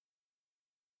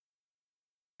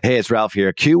Hey, it's Ralph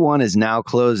here. Q1 is now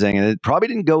closing and it probably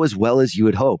didn't go as well as you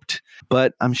had hoped,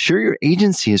 but I'm sure your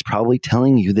agency is probably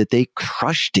telling you that they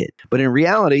crushed it. But in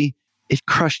reality, it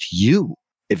crushed you.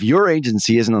 If your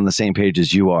agency isn't on the same page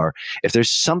as you are, if there's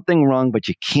something wrong, but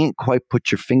you can't quite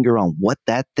put your finger on what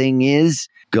that thing is,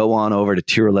 go on over to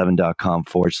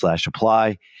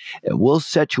tier11.com/apply and we'll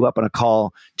set you up on a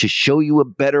call to show you a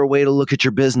better way to look at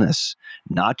your business.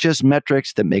 Not just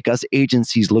metrics that make us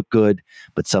agencies look good,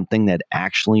 but something that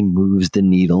actually moves the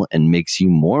needle and makes you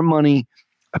more money,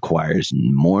 acquires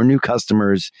more new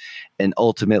customers, and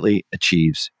ultimately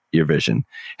achieves your vision.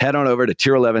 Head on over to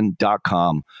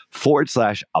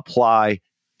tier11.com/apply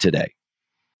today.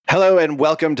 Hello and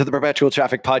welcome to the Perpetual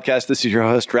Traffic Podcast. This is your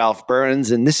host, Ralph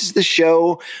Burns, and this is the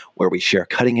show where we share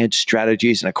cutting-edge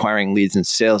strategies in acquiring leads and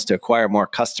sales to acquire more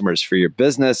customers for your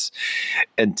business.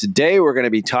 And today we're going to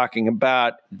be talking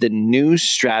about the new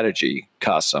strategy,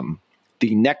 Qasim,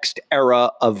 the next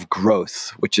era of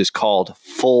growth, which is called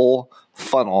Full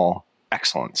Funnel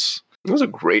Excellence. That was a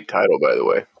great title, by the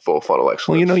way. Full Funnel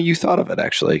Excellence. Well, you thought of it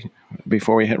actually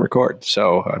before we hit record.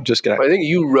 So I'm just going to... I think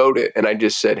you wrote it and I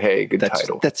just said, hey, good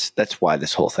title. That's why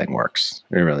this whole thing works.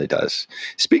 It really does.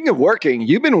 Speaking of working,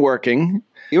 you've been working.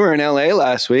 You were in LA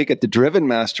last week at the Driven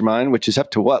Mastermind, which is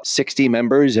up to 60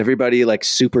 members. Everybody like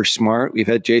super smart. We've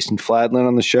had Jason Fladlin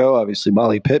on the show, obviously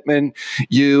Molly Pittman.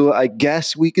 I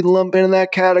guess we can lump into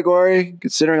that category,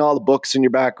 considering all the books in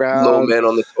your background. Low man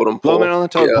on the totem pole. Low man on the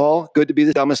totem pole. Good to be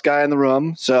the dumbest guy in the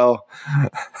room. So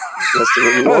that's the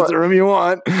room you want. That's the room you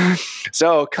want.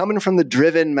 So coming from the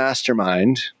Driven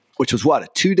Mastermind, which was a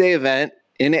 2-day event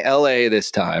in LA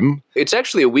this time. It's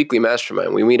actually a weekly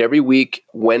mastermind. We meet every week,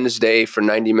 Wednesday for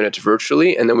 90 minutes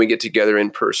virtually, and then we get together in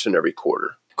person every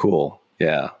quarter. Cool.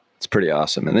 Yeah. It's pretty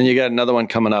awesome. And then you got another one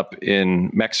coming up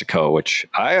in Mexico, which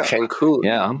Cancun.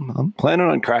 Yeah, I'm planning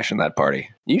on crashing that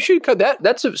party. You should cut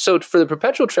that. So for the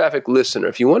Perpetual Traffic listener,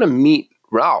 if you want to meet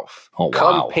Ralph,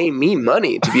 come pay me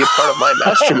money to be a part of my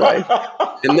mastermind.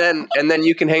 and then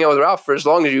you can hang out with Ralph for as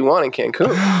long as you want in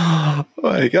Cancun. Oh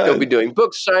my God. He'll be doing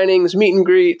book signings, meet and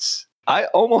greets. I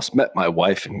almost met my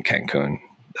wife in Cancun.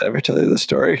 Did I ever tell you the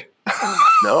story?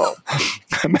 No.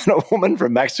 I met a woman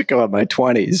from Mexico in my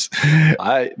 20s.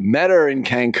 I met her in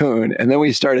Cancun and then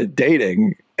we started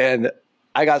dating and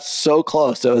I got so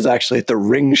close. I was actually at the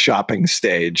ring shopping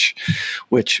stage,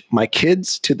 which my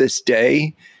kids to this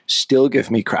day still give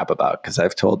me crap about because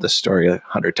I've told this story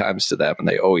 100 times to them and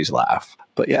they always laugh.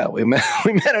 But yeah, we met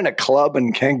in a club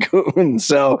in Cancun.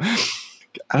 So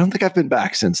I don't think I've been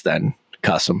back since then,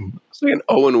 Qasim. It's like an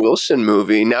Owen Wilson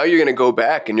movie. Now you're going to go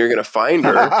back and you're going to find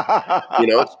her.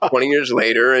 It's 20 years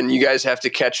later and you guys have to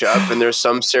catch up and there's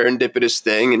some serendipitous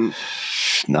thing. And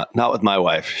not with my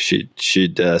wife. She'd see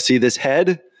this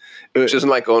head. Which isn't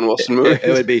like Owen Wilson movie.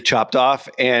 It would be chopped off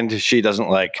and she doesn't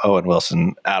like Owen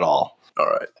Wilson at all. All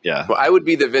right. Yeah. Well, I would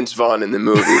be the Vince Vaughn in the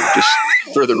movie, just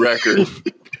for the record.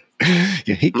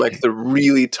 Like the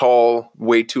really tall,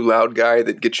 way too loud guy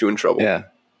that gets you in trouble. Yeah.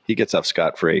 He gets off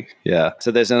scot-free. Yeah.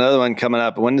 So there's another one coming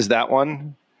up. When is that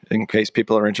one? In case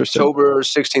people are interested. October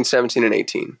 16, 17, and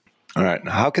 18. All right.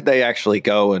 How could they actually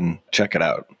go and check it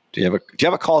out? Do you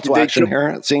have a call to action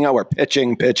here? Seeing how we're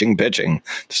pitching to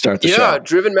start the show. Yeah,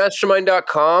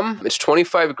 drivenmastermind.com. It's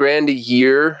 $25,000 a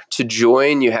year to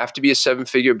join. You have to be a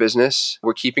 7-figure business.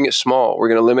 We're keeping it small. We're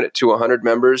going to limit it to 100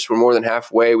 members. We're more than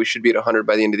halfway. We should be at 100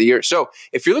 by the end of the year. So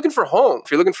if you're looking for a home,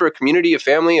 if you're looking for a community, a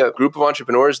family, a group of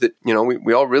entrepreneurs that,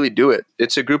 we all really do it.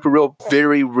 It's a group of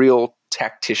very real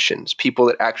tacticians, people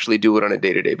that actually do it on a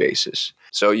day-to-day basis.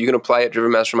 So you can apply at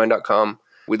drivenmastermind.com.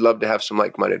 We'd love to have some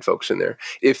like-minded folks in there.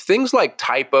 If things like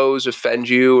typos offend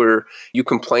you or you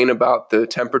complain about the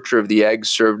temperature of the eggs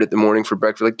served at the morning for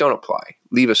breakfast, don't apply.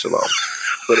 Leave us alone.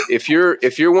 But if you're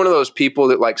one of those people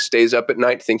that stays up at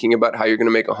night thinking about how you're going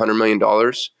to make $100 million,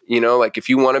 if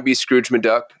you want to be Scrooge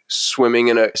McDuck swimming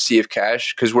in a sea of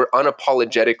cash, because we're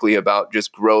unapologetically about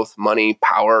just growth, money,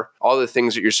 power, all the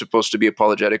things that you're supposed to be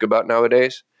apologetic about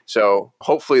nowadays. So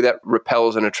hopefully that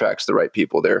repels and attracts the right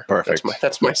people there. Perfect.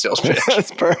 That's my sales pitch.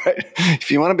 That's perfect.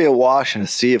 If you want to be awash in a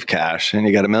sea of cash and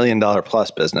you got $1 million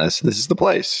plus business, this is the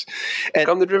place. And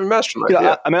come to Driven Mastermind.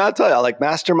 I'll tell you,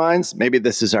 masterminds, maybe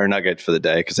this is our nugget for the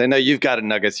day because I know you've got a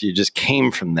nugget, so you just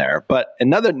came from there. But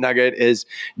another nugget is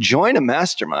join a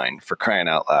mastermind, for crying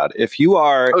out loud. If you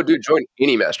are... Oh, dude, join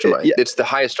any mastermind. Yeah. It's the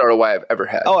highest ROI I've ever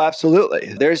had. Oh,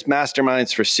 absolutely. There's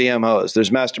masterminds for CMOs. There's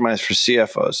masterminds for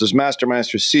CFOs. There's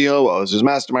masterminds for COOs. There's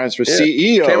masterminds for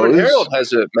CEOs. Cameron Harold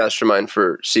has a mastermind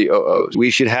for COOs. We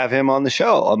should have him on the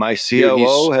show. My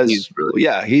COO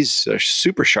he's a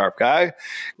super sharp guy.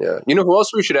 Yeah. You know who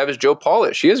else we should have is Joe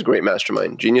Polish. He has a great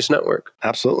mastermind, Genius Network.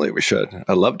 Absolutely, we should.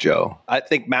 I love Joe. I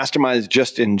think masterminds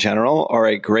just in general are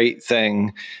a great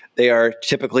thing. They are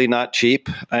typically not cheap.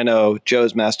 I know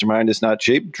Joe's mastermind is not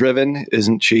cheap. Driven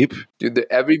isn't cheap. Dude,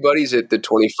 everybody's at the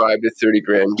 25 to 30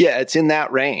 grand. Yeah, it's in that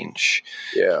range.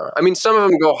 Yeah. I mean, some of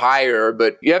them go higher,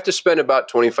 but you have to spend about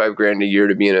 25 grand a year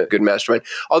to be in a good mastermind.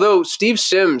 Although Steve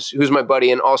Sims, who's my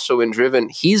buddy and also in Driven,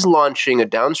 he's launching a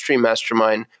downstream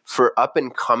mastermind for up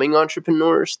and coming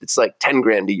entrepreneurs. It's like 10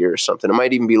 grand a year or something. It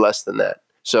might even be less than that.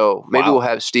 So maybe we'll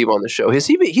have Steve on the show.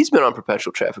 He's been on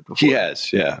Perpetual Traffic before. He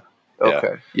has, yeah.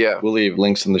 Okay. Yeah. We'll leave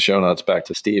links in the show notes back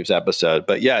to Steve's episode.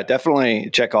 But yeah,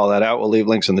 definitely check all that out. We'll leave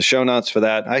links in the show notes for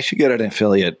that. I should get an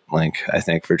affiliate link, I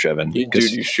think, for Driven. Dude,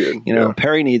 you should. You know,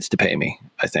 Perry needs to pay me,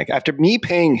 I think. After me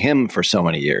paying him for so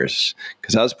many years,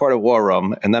 because I was part of War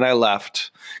Room, and then I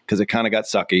left because it kind of got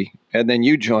sucky. And then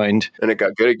you joined. And it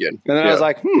got good again. And then I was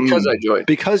like, Because I joined.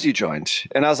 Because you joined.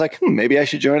 And I was like, maybe I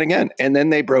should join again. And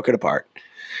then they broke it apart.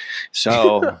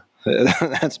 So...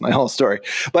 That's my whole story.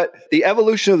 But the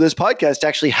evolution of this podcast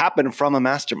actually happened from a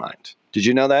mastermind. Did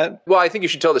you know that? Well, I think you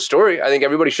should tell the story. I think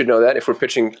everybody should know that if we're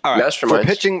pitching masterminds. We're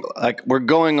pitching, we're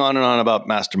going on and on about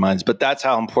masterminds, but that's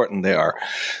how important they are.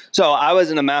 So I was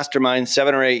in a mastermind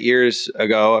 7 or 8 years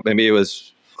ago. Maybe it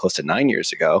was close to 9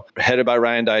 years ago, headed by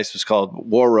Ryan Deiss. It was called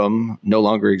War Room, no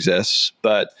longer exists,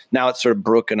 but now it's sort of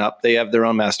broken up. They have their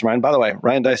own mastermind. By the way,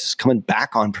 Ryan Deiss is coming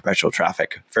back on Perpetual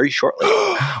Traffic very shortly,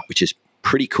 which is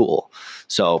pretty cool.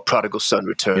 So Prodigal Son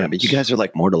returns. Yeah, but you guys are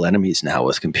like mortal enemies now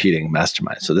with competing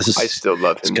masterminds. So I still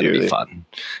love him. It's going to be fun.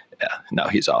 Yeah, no,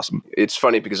 he's awesome. It's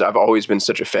funny because I've always been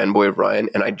such a fanboy of Ryan,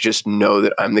 and I just know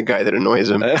that I'm the guy that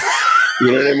annoys him.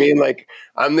 You know what I mean? Like,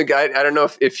 I'm the guy, I don't know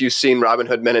if you've seen Robin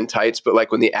Hood Men in Tights, but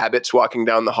like when the Abbott's walking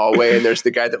down the hallway and there's the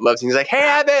guy that loves him, he's like, hey,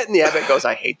 Abbott. And the Abbott goes,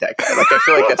 I hate that guy. Like, I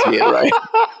feel like that's me and Ryan.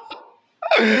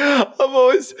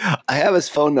 I have his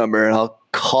phone number and I'll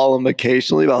call him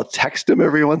occasionally, but I'll text him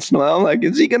every once in a while. I'm like,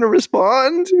 is he going to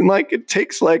respond? And like, it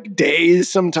takes like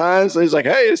days sometimes. And he's like,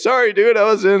 hey, sorry, dude. I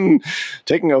was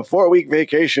taking a 4-week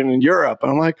vacation in Europe.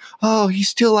 And I'm like, oh, he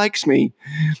still likes me.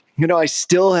 You know, I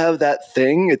still have that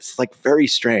thing. It's like very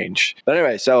strange. But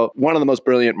anyway, so one of the most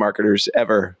brilliant marketers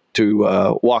ever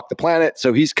to walk the planet.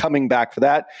 So he's coming back for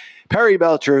that. Perry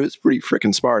Belcher, who's pretty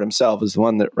freaking smart himself, is the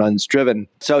one that runs Driven.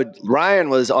 So Ryan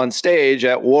was on stage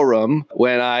at War Room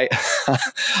when I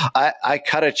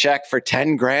cut a check for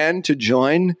 10 grand to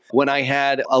join when I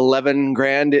had 11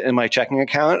 grand in my checking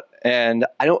account. And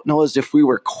I don't know as if we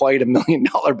were quite $1 million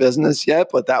business yet,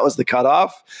 but that was the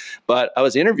cutoff. But I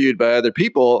was interviewed by other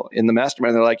people in the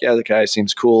mastermind. They're like, yeah, the guy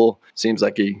seems cool. Seems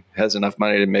like he has enough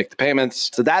money to make the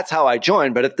payments. So that's how I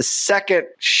joined. But at the second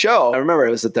show, I remember it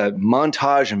was at the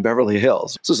Montage in Beverly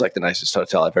Hills. This was like the nicest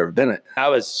hotel I've ever been in. I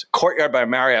was Courtyard by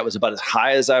Marriott was about as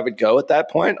high as I would go at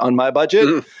that point on my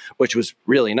budget, which was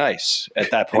really nice at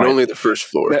that point. And only the first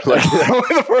floor. Only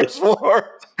the first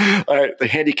floor. All right, the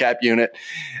handicap unit.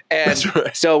 And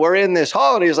so we're in this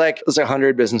hall and he's like, there's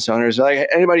 100 business owners. Like, hey,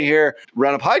 anybody here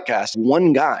run a podcast?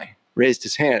 One guy raised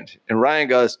his hand and Ryan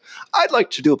goes, I'd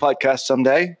like to do a podcast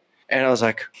someday. And I was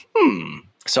like,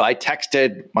 So I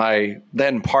texted my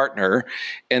then partner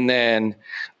and then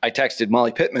I texted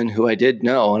Molly Pittman, who I did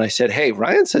know. And I said, hey,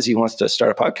 Ryan says he wants to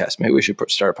start a podcast. Maybe we should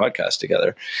start a podcast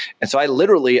together. And so I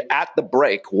literally at the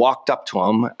break walked up to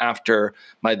him after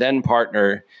my then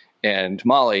partner and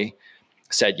Molly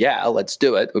said, yeah, let's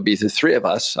do it. It would be the three of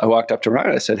us. I walked up to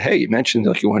Ryan. I said, hey, you mentioned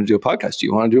like you want to do a podcast. Do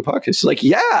you want to do a podcast? He's like,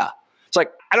 yeah. It's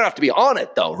like, I don't have to be on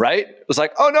it though, right? It was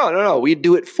like, oh, no. We'd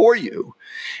do it for you.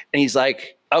 And he's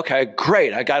like, okay,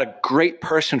 great. I got a great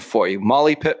person for you,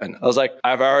 Molly Pittman. I was like,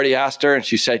 I've already asked her. And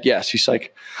she said, yes. She's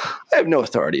like, I have no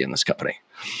authority in this company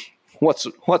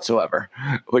whatsoever,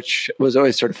 which was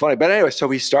always sort of funny. But anyway, so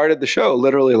we started the show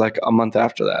literally like a month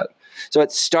after that. So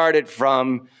it started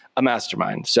from a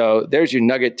mastermind. So there's your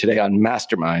nugget today on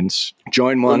masterminds.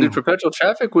 Join one. Well, dude, Perpetual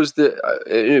Traffic was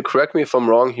correct me if I'm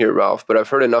wrong here, Ralph, but I've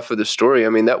heard enough of the story. I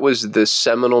mean, that was the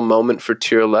seminal moment for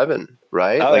Tier 11,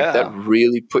 right? That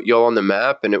really put y'all on the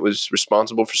map and it was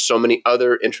responsible for so many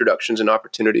other introductions and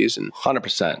opportunities. And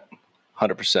 100%.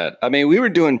 I mean, we were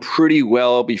doing pretty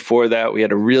well before that. We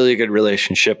had a really good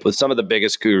relationship with some of the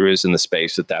biggest gurus in the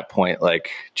space at that point, like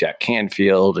Jack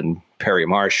Canfield and Perry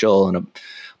Marshall and a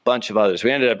bunch of others.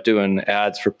 We ended up doing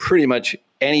ads for pretty much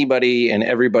anybody and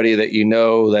everybody that you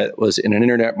know that was in an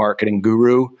internet marketing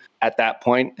guru at that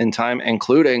point in time,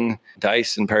 including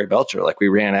Deiss and Perry Belcher. Like we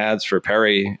ran ads for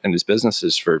Perry and his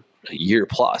businesses for a year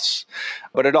plus.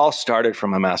 But it all started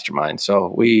from a mastermind.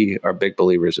 So we are big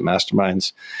believers in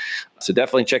masterminds. So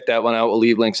definitely check that one out. We'll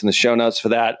leave links in the show notes for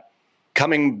that.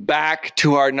 Coming back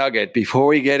to our nugget, before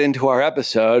we get into our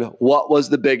episode, what was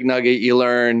the big nugget you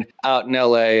learned out in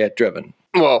LA at Driven?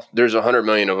 Well, there's 100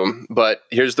 million of them, but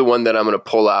here's the one that I'm going to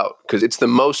pull out because it's the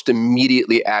most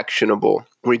immediately actionable.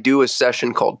 We do a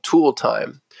session called Tool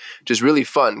Time, which is really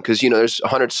fun because, there's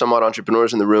 100 some odd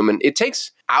entrepreneurs in the room, and it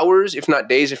takes hours, if not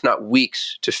days, if not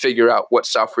weeks, to figure out what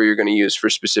software you're going to use for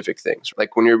specific things.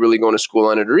 Like when you're really going to school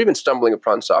on it or even stumbling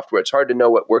upon software, it's hard to know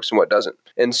what works and what doesn't.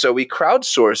 And so we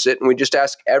crowdsource it and we just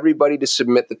ask everybody to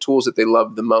submit the tools that they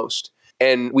love the most.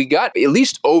 And we got at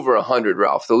least over 100,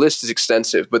 Ralph. The list is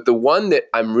extensive, but the one that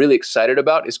I'm really excited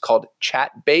about is called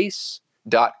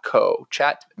chatbase.co,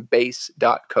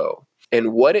 chatbase.co.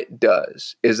 And what it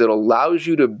does is it allows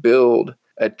you to build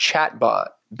a chatbot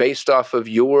based off of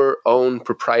your own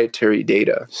proprietary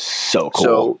data. So cool.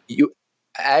 So you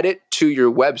add it to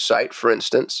your website, for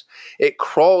instance, it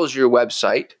crawls your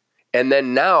website, and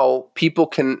then now people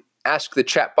can ask the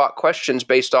chatbot questions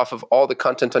based off of all the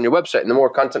content on your website. And the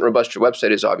more content robust your website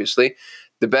is, obviously,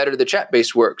 the better the chat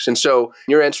base works. And so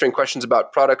you're answering questions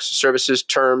about products, services,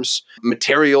 terms,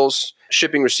 materials,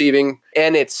 shipping, receiving,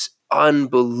 and it's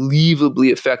unbelievably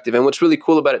effective. And what's really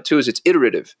cool about it too is it's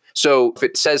iterative. So if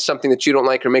it says something that you don't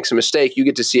like or makes a mistake, you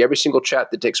get to see every single chat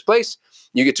that takes place.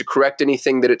 You get to correct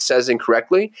anything that it says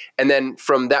incorrectly. And then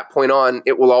from that point on,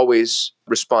 it will always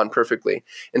respond perfectly.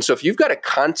 And so if you've got a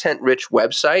content-rich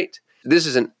website, this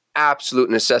is an absolute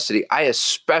necessity. I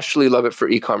especially love it for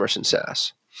e-commerce and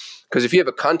SaaS. Because if you have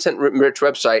a content-rich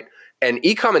website, and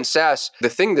e-com and SaaS, the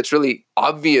thing that's really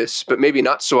obvious, but maybe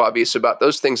not so obvious about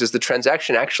those things is the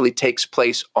transaction actually takes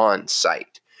place on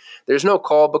site. There's no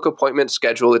call, book appointment,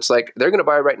 schedule. It's like they're going to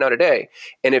buy right now today.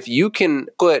 And if you can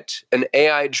put an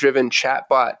AI-driven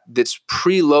chatbot that's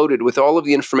preloaded with all of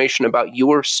the information about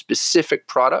your specific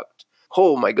product,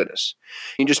 oh my goodness.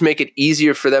 You just make it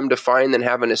easier for them to find than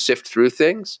having to sift through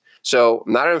things. So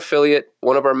I'm not an affiliate.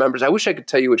 One of our members, I wish I could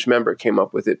tell you which member came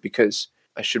up with it because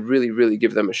I should really, really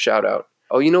give them a shout out.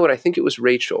 Oh, you know what? I think it was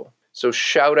Rachel. So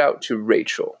shout out to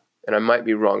Rachel. And I might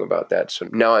be wrong about that. So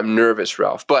now I'm nervous,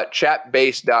 Ralph. But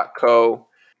chatbase.co,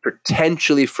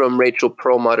 potentially from Rachel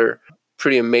Perlmutter,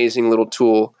 pretty amazing little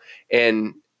tool.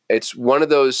 And it's one of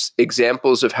those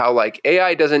examples of how like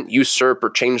AI doesn't usurp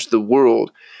or change the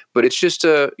world, but it's just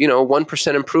a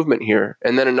 1% improvement here.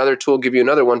 And then another tool will give you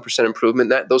another 1%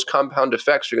 improvement. That those compound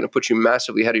effects are going to put you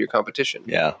massively ahead of your competition.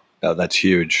 Yeah. No, that's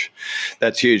huge.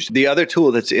 That's huge. The other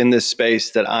tool that's in this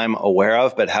space that I'm aware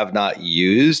of but have not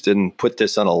used and put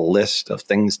this on a list of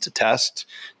things to test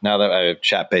now that I have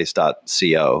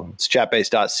chatbase.co. It's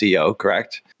chatbase.co,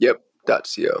 correct? Yep,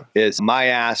 .co. Is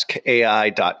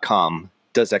myaskai.com.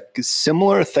 Does a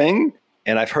similar thing.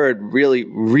 And I've heard really,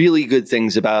 really good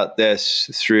things about this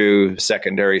through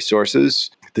secondary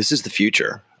sources. This is the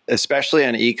future, especially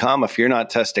on e-com. If you're not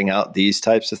testing out these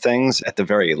types of things at the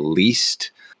very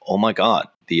least, oh my God,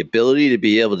 the ability to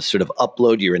be able to sort of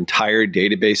upload your entire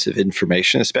database of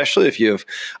information, especially if you have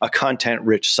a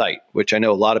content-rich site, which I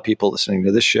know a lot of people listening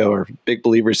to this show are big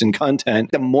believers in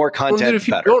content. The more content, well, dude, if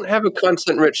you don't have a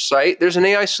content-rich site, there's an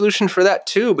AI solution for that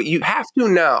too. But you have to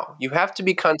now. You have to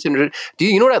be content-rich.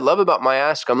 You know what I love about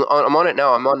MyAsk? I'm on it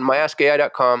now. I'm on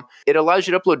myaskai.com. It allows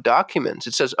you to upload documents.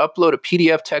 It says upload a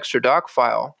PDF, text, or doc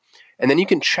file. And then you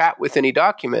can chat with any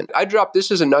document. I dropped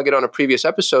this as a nugget on a previous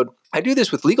episode. I do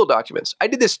this with legal documents. I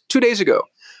did this 2 days ago.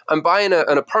 I'm buying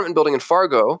an apartment building in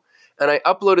Fargo, and I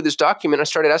uploaded this document. I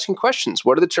started asking questions.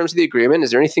 What are the terms of the agreement?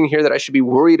 Is there anything here that I should be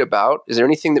worried about? Is there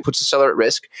anything that puts the seller at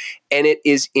risk? And it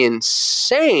is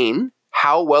insane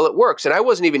how well it works. And I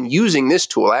wasn't even using this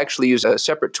tool. I actually use a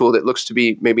separate tool that looks to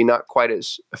be maybe not quite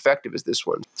as effective as this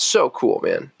one. So cool,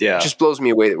 man. Yeah. It just blows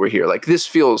me away that we're here. Like this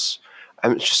feels...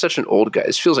 I'm just such an old guy.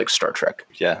 This feels like Star Trek.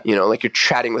 Yeah. Like you're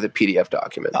chatting with a PDF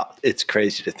document. Oh, it's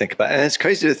crazy to think about. And it's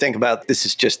crazy to think about this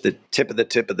is just the tip of the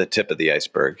tip of the tip of the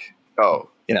iceberg. Oh,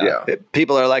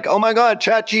 People are like, oh my God,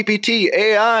 ChatGPT,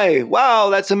 AI. Wow,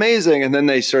 that's amazing. And then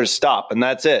they sort of stop and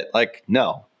that's it. Like,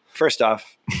 no. First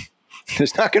off,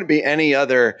 there's not going to be any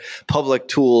other public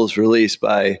tools released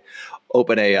by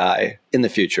OpenAI in the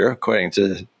future, according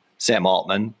to Sam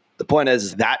Altman. The point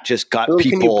is that just got people.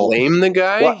 Can you blame the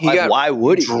guy? Why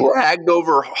would he? Dragged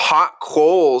over hot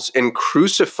coals and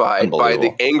crucified by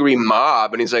the angry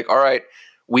mob. And he's like, all right,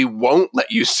 we won't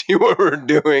let you see what we're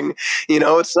doing.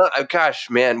 It's not, gosh,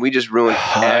 man, we just ruined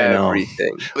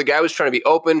everything. The guy was trying to be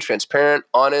open, transparent,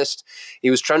 honest.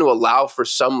 He was trying to allow for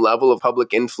some level of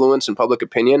public influence and public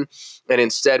opinion. And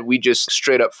instead, we just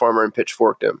straight up farmer and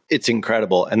pitchforked him. It's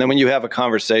incredible. And then when you have a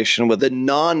conversation with a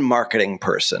non-marketing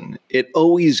person, it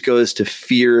always goes to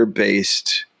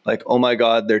fear-based, like, oh my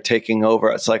God, they're taking over.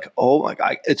 It's like, oh my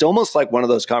God. It's almost like one of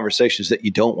those conversations that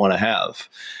you don't want to have.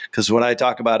 Because when I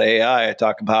talk about AI, I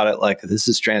talk about it like this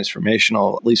is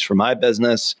transformational, at least for my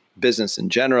business in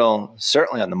general,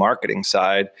 certainly on the marketing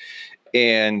side.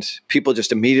 And people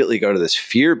just immediately go to this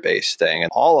fear-based thing. And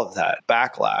all of that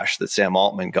backlash that Sam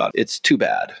Altman got, it's too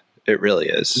bad. It really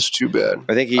is. It's too bad.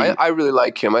 I think I really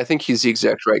like him. I think he's the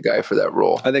exact right guy for that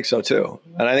role. I think so too.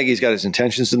 And I think he's got his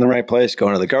intentions in the right place,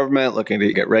 going to the government, looking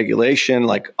to get regulation,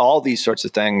 like all these sorts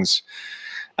of things.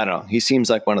 I don't know. He seems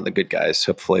like one of the good guys.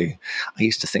 Hopefully, I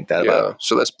used to think that about him.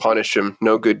 So let's punish him.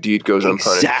 No good deed goes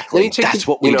unpunished. Exactly. That's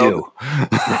what we do.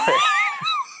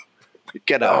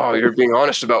 Get out. Oh, you're being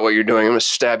honest about what you're doing. I'm going to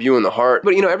stab you in the heart.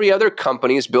 But, every other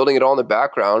company is building it all in the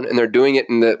background, and they're doing it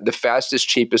in the fastest,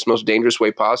 cheapest, most dangerous way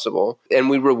possible. And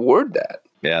we reward that.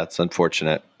 Yeah, it's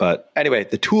unfortunate. But anyway,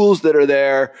 the tools that are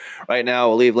there right now,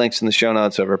 we'll leave links in the show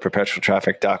notes over at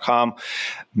perpetualtraffic.com.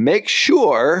 Make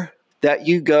sure that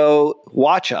you go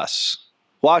watch us.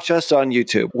 Watch us on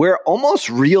YouTube. We're almost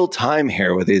real time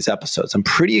here with these episodes. I'm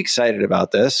pretty excited about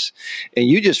this. And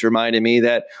you just reminded me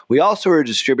that we also are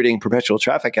distributing Perpetual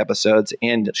Traffic episodes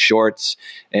and shorts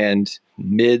and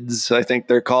mids, I think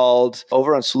they're called,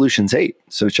 over on Solutions 8.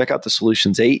 So check out the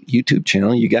Solutions 8 YouTube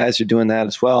channel. You guys are doing that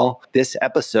as well. This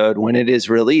episode, when it is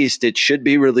released, it should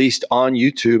be released on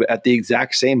YouTube at the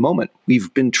exact same moment.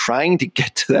 We've been trying to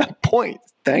get to that point.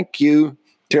 Thank you,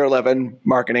 Tier 11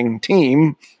 marketing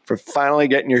team, for finally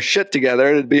getting your shit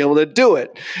together to be able to do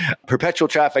it.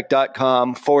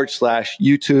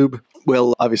 perpetualtraffic.com/YouTube.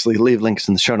 We'll obviously leave links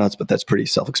in the show notes, but that's pretty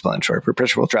self-explanatory.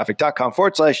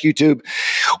 perpetualtraffic.com/YouTube.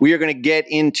 We are going to get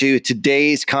into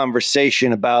today's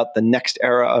conversation about the next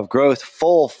era of growth,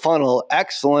 full funnel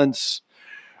excellence,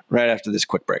 right after this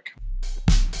quick break.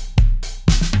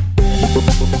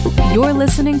 You're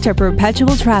listening to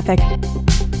Perpetual Traffic.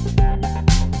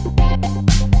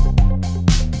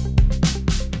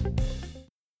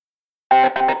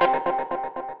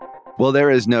 Well, there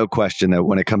is no question that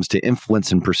when it comes to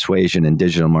influence and persuasion in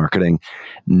digital marketing,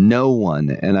 no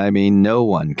one, and I mean no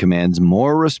one, commands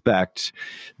more respect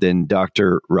than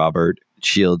Dr. Robert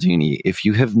Cialdini. If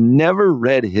you have never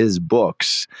read his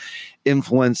books,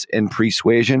 Influence and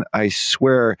Persuasion, I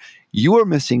swear you are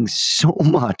missing so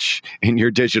much in your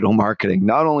digital marketing,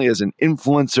 not only as an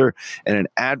influencer and an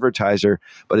advertiser,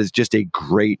 but as just a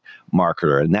great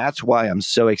marketer. And that's why I'm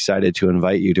so excited to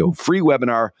invite you to a free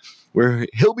webinar where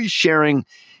he'll be sharing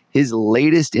his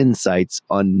latest insights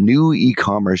on new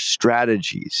e-commerce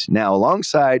strategies. Now,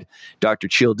 alongside Dr.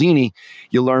 Cialdini,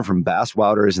 you'll learn from Bass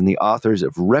Wouters and the authors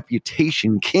of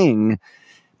Reputation King,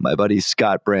 my buddies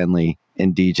Scott Branley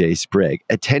and DJ Sprigg.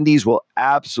 Attendees will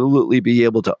absolutely be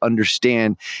able to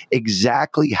understand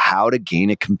exactly how to gain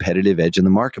a competitive edge in the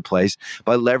marketplace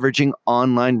by leveraging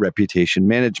online reputation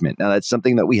management. Now, that's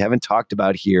something that we haven't talked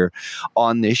about here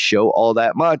on this show all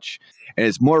that much. And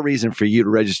it's more reason for you to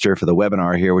register for the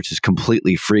webinar here, which is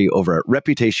completely free over at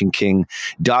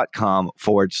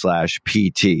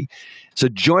reputationking.com/PT. So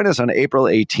join us on April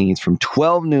 18th from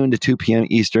 12 noon to 2 p.m.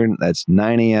 Eastern. That's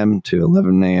 9 a.m. to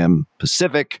 11 a.m.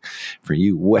 Pacific for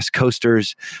you West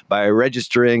Coasters by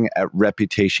registering at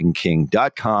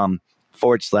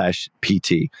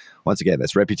reputationking.com/PT. Once again,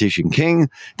 that's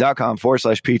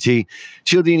reputationking.com/PT.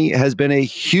 Cialdini has been a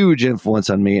huge influence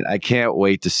on me, and I can't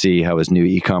wait to see how his new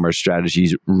e-commerce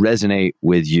strategies resonate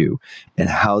with you and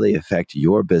how they affect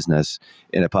your business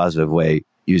in a positive way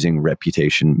using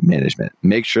reputation management.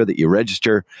 Make sure that you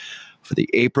register for the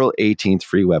April 18th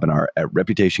free webinar at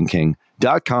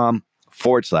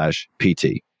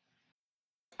reputationking.com/PT.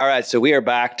 All right, so we are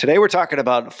back. Today we're talking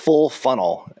about full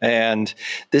funnel, and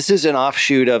this is an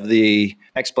offshoot of the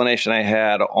explanation I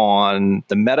had on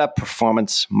the Meta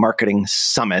Performance Marketing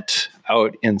Summit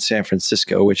out in San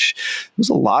Francisco, which was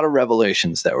a lot of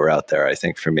revelations that were out there, I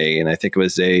think, for me. And I think it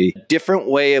was a different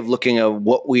way of looking at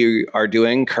what we are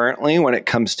doing currently when it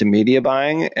comes to media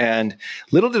buying. And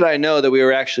little did I know that we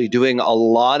were actually doing a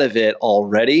lot of it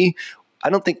already. I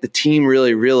don't think the team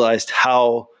really realized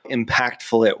how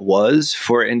impactful it was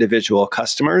for individual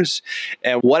customers.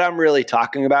 And what I'm really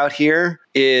talking about here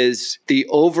is the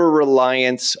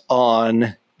over-reliance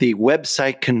on the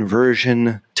website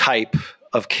conversion type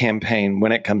of campaign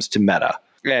when it comes to Meta.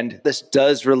 And this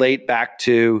does relate back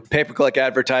to pay-per-click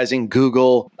advertising,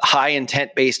 Google, high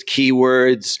intent-based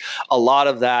keywords, a lot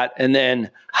of that. And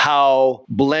then how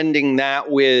blending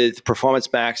that with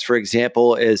Performance Max, for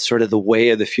example, is sort of the way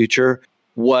of the future.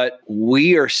 What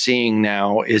we are seeing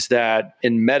now is that,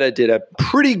 and Meta did a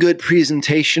pretty good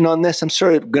presentation on this. I'm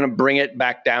sort of going to bring it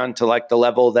back down to like the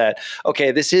level that,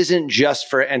 okay, this isn't just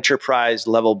for enterprise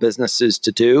level businesses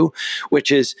to do, which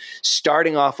is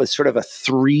starting off with sort of a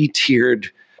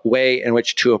 3-tiered way in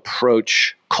which to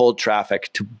approach cold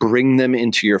traffic to bring them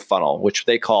into your funnel, which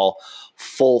they call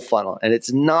full funnel. And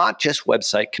it's not just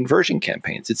website conversion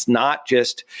campaigns. It's not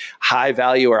just high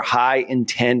value or high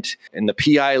intent in the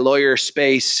PI lawyer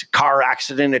space, car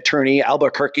accident attorney,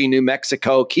 Albuquerque, New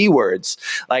Mexico keywords.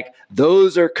 Like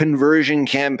those are conversion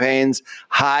campaigns,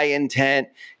 high intent,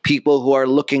 people who are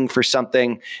looking for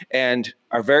something and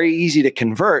are very easy to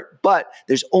convert, but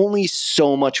there's only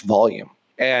so much volume.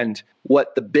 And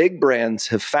what the big brands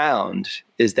have found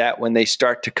is that when they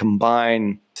start to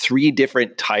combine 3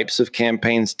 different types of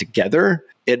campaigns together,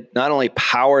 it not only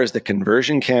powers the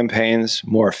conversion campaigns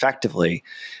more effectively,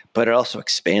 but it also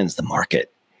expands the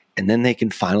market. And then they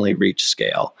can finally reach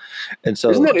scale. And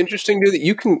so, isn't that interesting, dude, that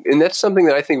you can, and that's something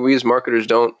that I think we as marketers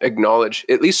don't acknowledge,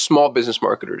 at least small business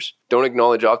marketers don't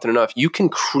acknowledge often enough. You can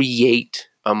create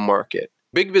a market.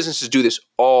 Big businesses do this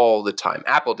all the time.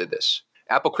 Apple did this.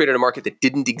 Apple created a market that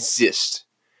didn't exist.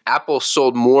 Apple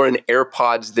sold more in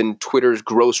AirPods than Twitter's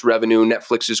gross revenue,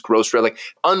 Netflix's gross revenue. Like,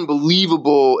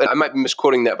 unbelievable. And I might be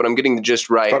misquoting that, but I'm getting the gist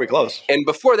right. Probably close. And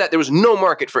before that, there was no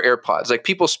market for AirPods. Like,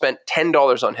 people spent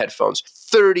 $10 on headphones,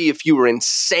 $30 if you were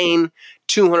insane,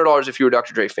 $200 if you were a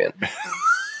Dr. Dre fan.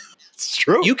 It's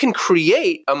true. You can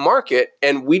create a market,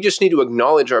 and we just need to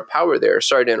acknowledge our power there.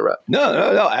 Sorry to interrupt.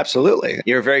 No, absolutely.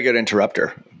 You're a very good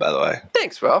interrupter, by the way.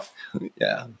 Thanks, Ralph.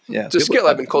 Yeah. It's a skill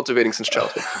I've been cultivating since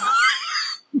childhood.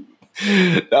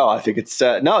 No, I think it's,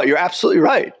 no, you're absolutely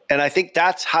right. And I think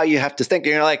that's how you have to think.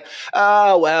 And you're like,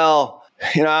 oh, well,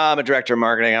 you know, I'm a director of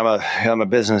marketing. I'm a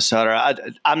business owner.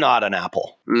 I'm not an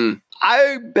Apple.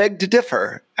 I beg to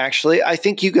differ, actually. I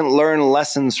think you can learn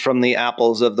lessons from the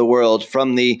Apples of the world,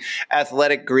 from the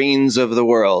Athletic Greens of the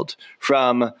world,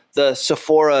 from the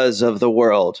Sephoras of the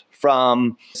world,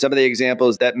 from some of the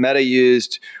examples that Meta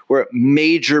used were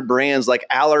major brands like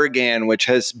Allergan, which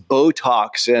has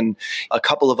Botox, and a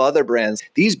couple of other brands.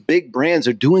 These big brands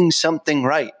are doing something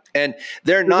right. And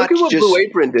they're not Look at what just... Blue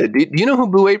Apron did. Do you know who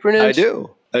Blue Apron is? I do.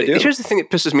 Here's the thing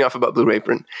that pisses me off about Blue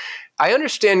Apron. I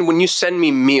understand when you send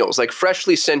me meals, like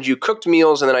Freshly send you cooked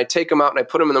meals, and then I take them out and I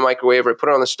put them in the microwave or I put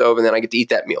it on the stove, and then I get to eat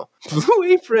that meal. Blue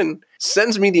Apron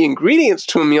sends me the ingredients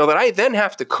to a meal that I then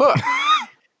have to cook.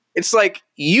 It's like,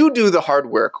 you do the hard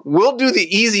work. We'll do the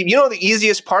easy, the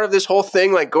easiest part of this whole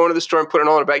thing, like going to the store and putting it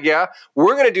all in a bag. Yeah,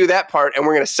 we're going to do that part and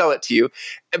we're going to sell it to you.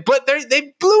 But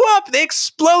they blew up, they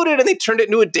exploded, and they turned it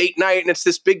into a date night. And it's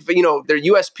this big, their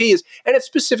USPs, and it's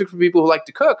specific for people who like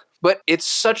to cook. But it's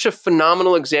such a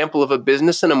phenomenal example of a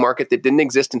business and a market that didn't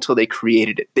exist until they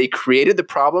created it. They created the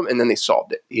problem and then they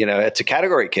solved it. It's a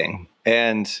category king.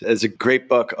 And it's a great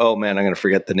book. Oh man, I'm going to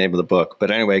forget the name of the book. But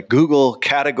anyway, Google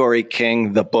Category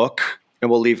King, the book. And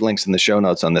we'll leave links in the show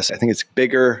notes on this. I think it's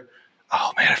Bigger.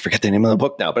 Oh man, I forget the name of the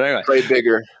book now. But anyway. Play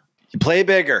Bigger. You play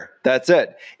bigger. That's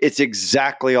it. It's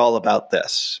exactly all about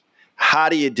this. How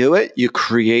do you do it? You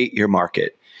create your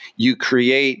market. You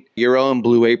create your own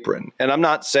Blue Apron. And I'm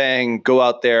not saying go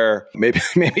out there, maybe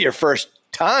your first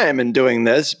time in doing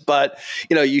this, but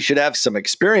you should have some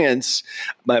experience.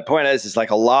 My point is like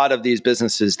a lot of these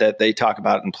businesses that they talk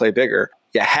about and Play Bigger,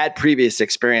 you had previous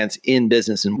experience in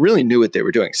business and really knew what they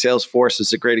were doing. Salesforce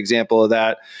is a great example of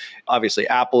that. Obviously,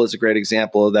 Apple is a great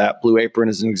example of that. Blue Apron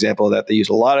is an example of that. They use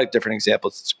a lot of different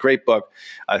examples. It's a great book.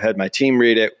 I've had my team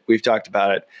read it. We've talked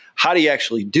about it. How do you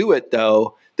actually do it,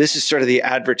 though? This is sort of the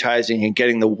advertising and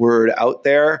getting the word out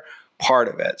there part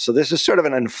of it. So this is sort of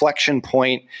an inflection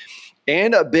point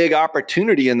and a big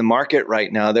opportunity in the market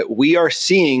right now that we are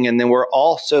seeing, and then we're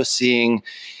also seeing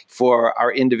for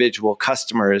our individual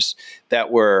customers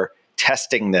that we're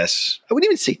testing this. I wouldn't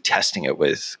even say testing it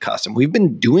with custom. We've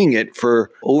been doing it for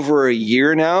over a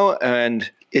year now, and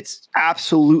it's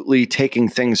absolutely taking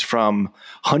things from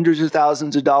hundreds of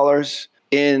thousands of dollars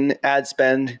in ad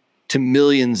spend to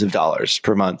millions of dollars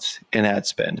per month in ad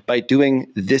spend by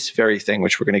doing this very thing,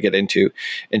 which we're going to get into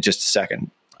in just a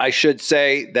second. I should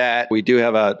say that we do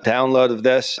have a download of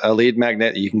this, a lead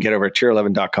magnet that you can get over at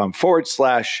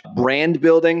tier11.com/brand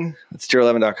building. That's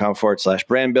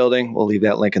tier11.com/brand building. We'll leave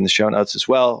that link in the show notes as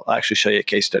well. I'll actually show you a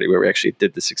case study where we actually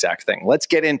did this exact thing. Let's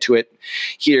get into it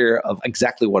here of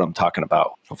exactly what I'm talking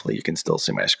about. Hopefully you can still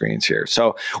see my screens here.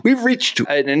 So we've reached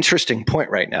an interesting point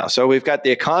right now. So we've got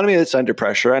the economy that's under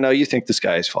pressure. I know you think the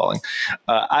sky is falling.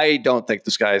 I don't think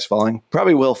the sky is falling.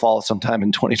 Probably will fall sometime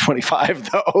in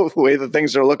 2025, though, the way that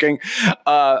things are looking.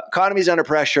 Economy's under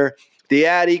pressure. The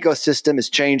ad ecosystem is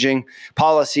changing.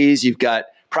 Policies, you've got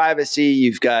privacy,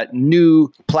 you've got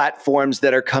new platforms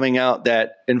that are coming out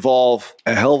that involve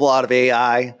a hell of a lot of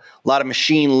AI, a lot of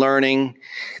machine learning.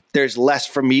 There's less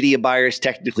for media buyers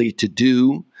technically to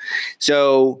do.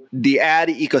 So the ad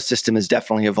ecosystem is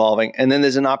definitely evolving. And then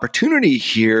there's an opportunity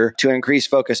here to increase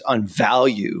focus on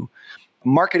value.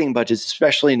 Marketing budgets,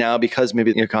 especially now because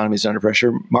maybe the economy is under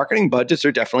pressure, marketing budgets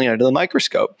are definitely under the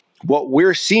microscope. What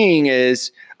we're seeing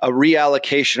is a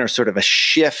reallocation or sort of a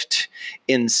shift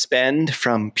in spend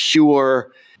from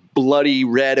pure bloody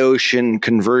red ocean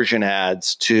conversion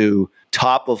ads to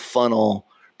top of funnel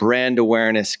brand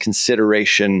awareness,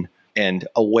 consideration, and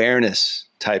awareness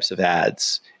types of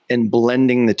ads, and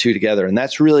blending the two together. And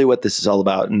that's really what this is all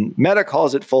about. And Meta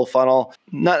calls it full funnel.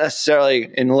 Not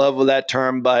necessarily in love with that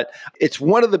term, but it's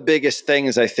one of the biggest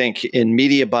things, I think, in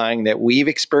media buying that we've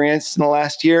experienced in the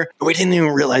last year. We didn't even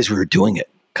realize we were doing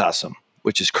it, Qasim,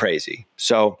 which is crazy.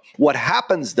 So what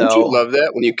happens, though... Don't you love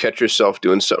that when you catch yourself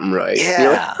doing something right? Yeah.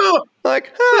 You're like, oh,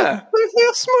 like, huh, look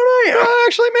how smart I am. that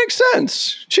actually makes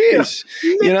sense. Jeez.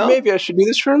 Yeah. You know? Maybe I should do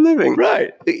this for a living.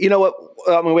 Right. You know what?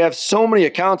 I mean, we have so many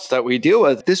accounts that we deal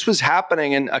with. This was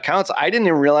happening in accounts I didn't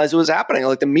even realize it was happening.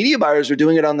 Like the media buyers are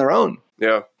doing it on their own.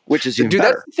 Yeah. Which is even Dude,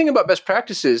 better. that's the thing about best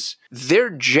practices. They're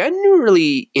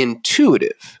generally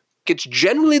intuitive. It's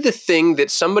generally the thing that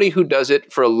somebody who does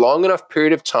it for a long enough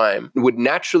period of time would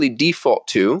naturally default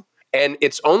to. And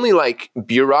it's only like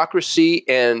bureaucracy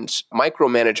and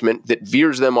micromanagement that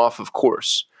veers them off of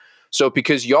course. So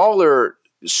because y'all are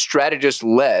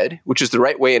strategist-led, which is the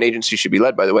right way an agency should be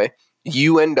led, by the way,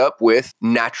 you end up with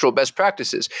natural best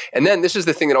practices. And then this is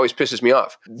the thing that always pisses me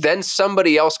off. Then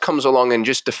somebody else comes along and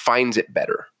just defines it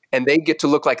better. And they get to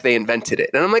look like they invented it.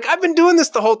 And I'm like, I've been doing this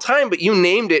the whole time, but you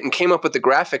named it and came up with the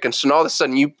graphic. And so now all of a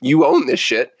sudden you own this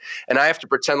shit. And I have to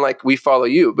pretend like we follow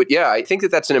you. But yeah, I think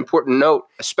that that's an important note,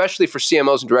 especially for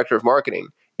CMOs and director of marketing.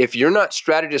 If you're not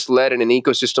strategist-led in an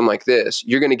ecosystem like this,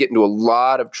 you're going to get into a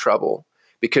lot of trouble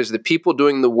because the people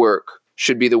doing the work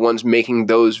should be the ones making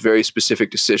those very specific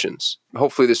decisions.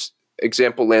 Hopefully this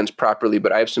example lands properly,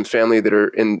 but I have some family that are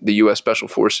in the U.S. Special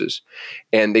Forces,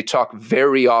 and they talk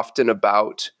very often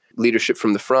about leadership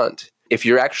from the front. If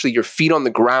you're actually your feet on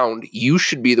the ground, you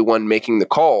should be the one making the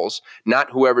calls, not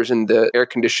whoever's in the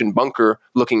air-conditioned bunker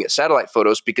looking at satellite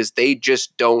photos because they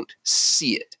just don't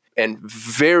see it. And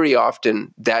very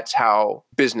often, that's how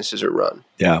businesses are run.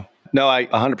 Yeah. No, I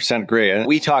 100% agree. And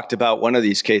we talked about one of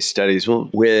these case studies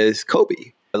with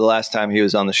Kobe the last time he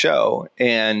was on the show.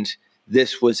 And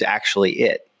this was actually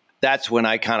it. That's when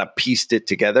I kind of pieced it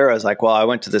together. I was like, well, I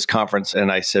went to this conference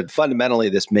and I said, fundamentally,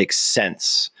 this makes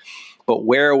sense. But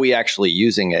where are we actually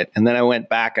using it? And then I went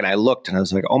back and I looked and I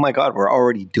was like, oh my God, we're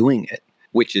already doing it,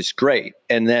 which is great.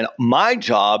 And then my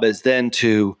job is then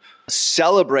to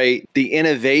celebrate the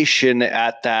innovation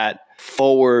at that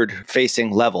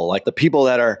forward-facing level, like the people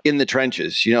that are in the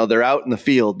trenches. You know, they're out in the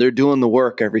field. They're doing the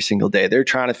work every single day. They're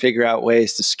trying to figure out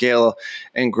ways to scale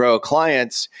and grow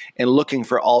clients and looking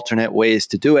for alternate ways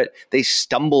to do it. They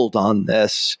stumbled on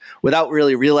this without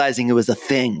really realizing it was a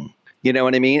thing. You know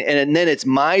what I mean? And then it's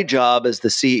my job as the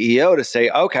CEO to say,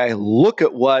 okay, look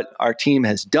at what our team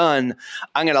has done.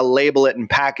 I'm going to label it and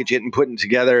package it and put it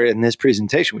together in this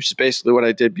presentation, which is basically what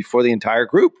I did before the entire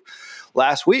group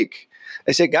last week.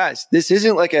 I said, guys, this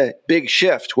isn't like a big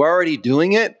shift. We're already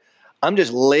doing it. I'm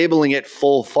just labeling it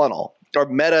full funnel, or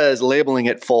Meta is labeling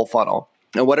it full funnel.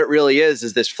 And what it really is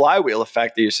this flywheel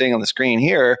effect that you're seeing on the screen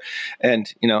here.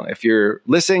 And, you know, if you're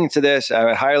listening to this, I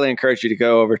would highly encourage you to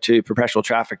go over to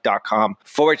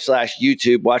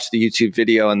perpetualtraffic.com/YouTube, watch the YouTube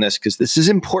video on this, because this is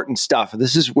important stuff.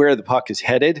 This is where the puck is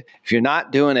headed. If you're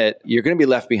not doing it, you're going to be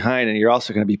left behind, and you're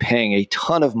also going to be paying a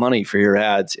ton of money for your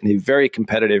ads in a very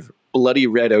competitive bloody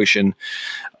red ocean,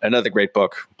 another great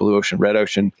book, Blue Ocean, Red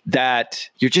Ocean, that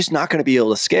you're just not going to be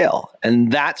able to scale.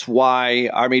 And that's why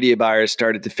our media buyers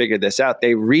started to figure this out.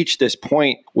 They reached this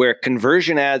point where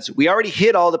conversion ads, we already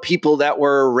hit all the people that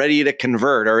were ready to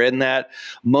convert or in that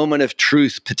moment of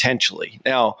truth potentially.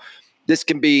 Now, This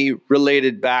can be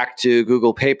related back to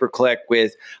Google pay-per-click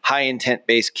with high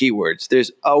intent-based keywords.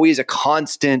 There's always a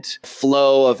constant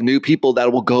flow of new people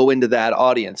that will go into that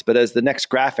audience. But as the next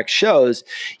graphic shows,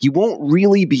 you won't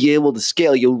really be able to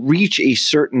scale. You'll reach a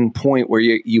certain point where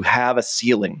you have a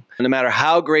ceiling. No matter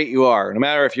how great you are, no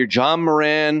matter if you're John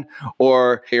Moran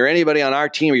or you're anybody on our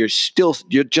team, or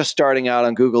you're just starting out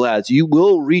on Google Ads, you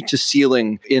will reach a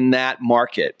ceiling in that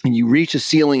market. And you reach a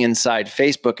ceiling inside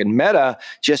Facebook and Meta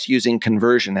just using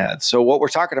conversion ads. So what we're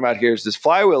talking about here is this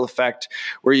flywheel effect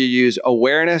where you use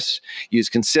awareness, use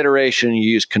consideration, you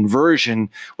use conversion,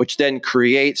 which then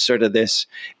creates sort of this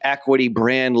equity,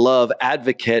 brand love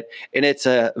advocate. And it's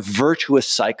a virtuous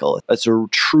cycle. It's a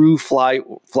true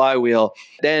flywheel.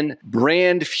 Then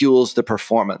brand fuels the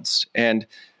performance. And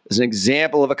as an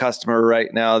example of a customer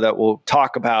right now that we'll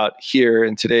talk about here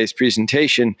in today's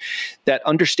presentation that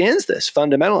understands this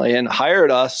fundamentally and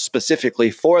hired us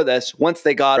specifically for this once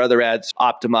they got other ads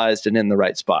optimized and in the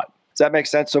right spot. Does that make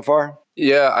sense so far?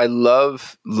 Yeah, I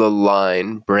love the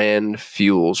line, brand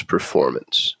fuels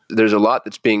performance. There's a lot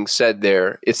that's being said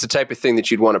there. It's the type of thing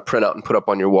that you'd want to print out and put up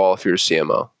on your wall if you're a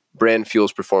CMO. Brand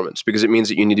fuels performance, because it means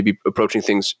that you need to be approaching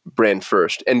things brand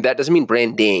first. And that doesn't mean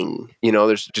branding.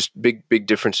 There's just big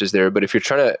differences there. But if you're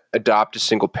trying to adopt a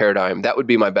single paradigm, that would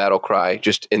be my battle cry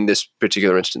just in this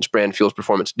particular instance, brand fuels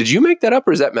performance. Did you make that up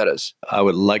or is that Meta's? I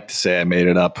would like to say I made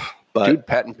it up. But dude,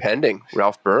 patent pending.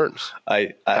 Ralph Burns.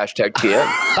 Hashtag TM.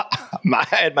 I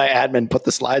had my admin put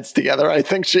the slides together. I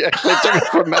think she actually took it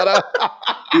from Meta.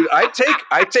 Dude,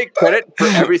 I take credit for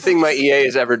everything my EA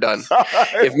has ever done.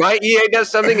 If my EA does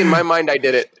something, in my mind, I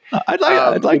did it. I'd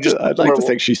like to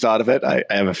think she thought of it. I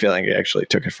have a feeling he actually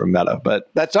took it from Meta, but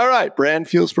that's all right. Brand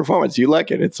fuels performance. You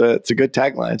like it. It's a good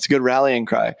tagline. It's a good rallying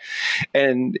cry.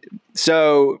 And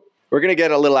so we're going to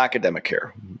get a little academic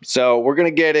here. So we're going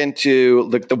to get into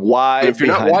the why. If you're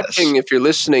not watching, if you're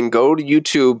listening, go to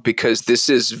YouTube because this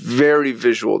is very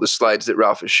visual, the slides that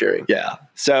Ralph is sharing. Yeah.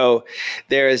 So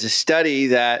there is a study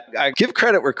that I give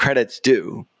credit where credit's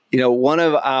due. One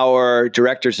of our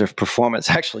directors of performance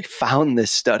actually found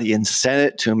this study and sent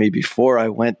it to me before I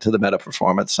went to the Meta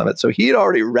Performance Summit. So he had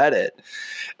already read it.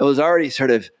 It was already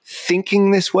sort of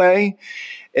thinking this way.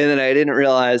 And then I didn't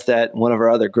realize that one of our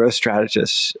other growth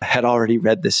strategists had already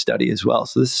read this study as well.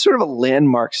 So this is sort of a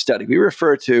landmark study. We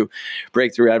refer to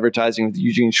breakthrough advertising with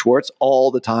Eugene Schwartz all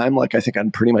the time, like I think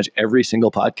on pretty much every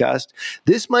single podcast.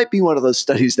 This might be one of those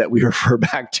studies that we refer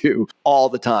back to all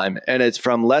the time. And it's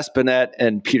from Les Binet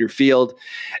and Peter Field.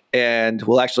 And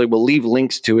we'll leave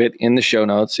links to it in the show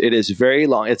notes. It is very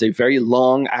long. It's a very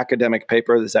long academic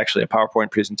paper. There's actually a PowerPoint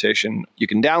presentation you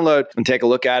can download and take a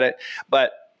look at it.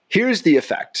 But here's the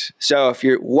effect. So if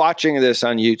you're watching this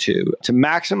on YouTube, to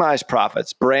maximize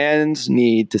profits, brands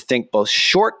need to think both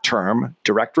short-term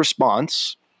direct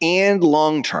response and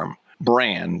long-term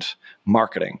brand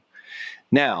marketing.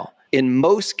 Now, in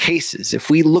most cases, if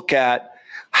we look at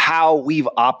how we've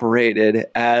operated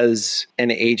as an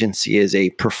agency, as a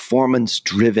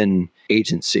performance-driven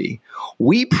agency,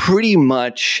 we pretty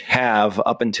much have,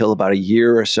 up until about a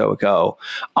year or so ago,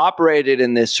 operated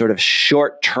in this sort of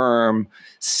short-term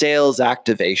sales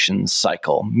activation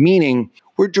cycle, meaning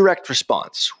we're direct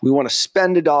response. We want to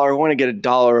spend $1, we want to get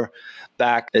 $1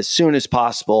 back as soon as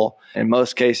possible. In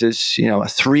most cases, a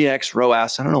 3x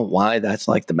ROAS. I don't know why that's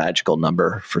like the magical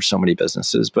number for so many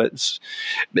businesses, but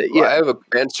yeah. Well, I have an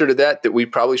answer to that we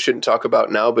probably shouldn't talk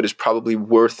about now, but is probably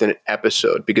worth an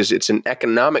episode because it's an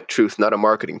economic truth, not a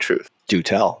marketing truth. Do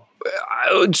tell.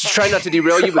 I'll try not to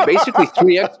derail you, but basically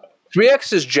 3x.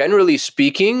 3x is generally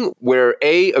speaking where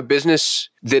A, a business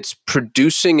that's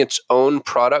producing its own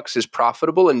products is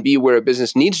profitable, and B, where a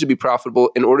business needs to be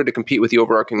profitable in order to compete with the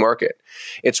overarching market.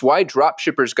 It's why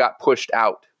dropshippers got pushed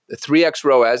out. The 3x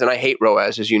ROAS, and I hate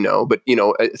ROAS, as you know, but a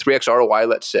 3x ROI,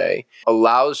 let's say,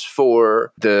 allows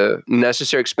for the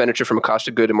necessary expenditure from a cost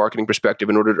of good and marketing perspective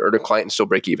in order to earn a client and still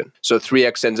break even. So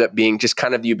 3x ends up being just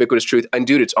kind of the ubiquitous truth. And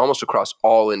dude, it's almost across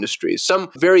all industries. Some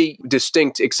very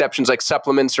distinct exceptions like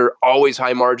supplements are always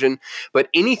high margin, but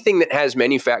anything that has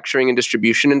manufacturing and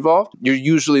distribution involved, you're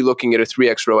usually looking at a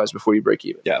 3x ROAS before you break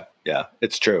even. Yeah,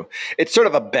 it's true. It's sort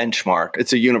of a benchmark.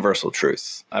 It's a universal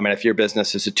truth. I mean, if your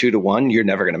business is a 2-to-1, you're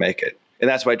never going to make it. And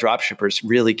that's why dropshippers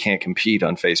really can't compete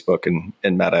on Facebook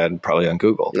and Meta and probably on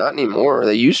Google. Not anymore.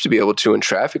 They used to be able to, and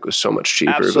traffic was so much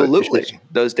cheaper. Absolutely.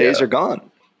 Those days are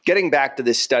gone. Getting back to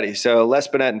this study. So Les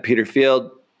Binet and Peter Field,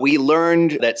 we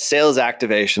learned that sales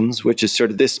activations, which is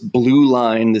sort of this blue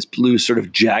line, this blue sort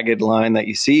of jagged line that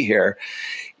you see here,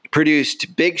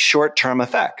 produced big short-term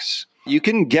effects. You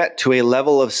can get to a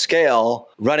level of scale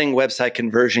running website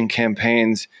conversion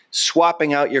campaigns,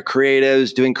 swapping out your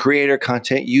creatives, doing creator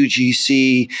content,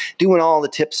 UGC, doing all the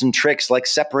tips and tricks like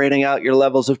separating out your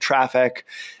levels of traffic,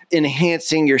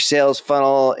 enhancing your sales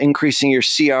funnel, increasing your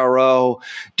CRO,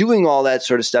 doing all that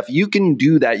sort of stuff. You can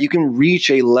do that. You can reach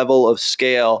a level of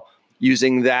scale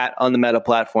using that on the Meta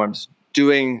platforms,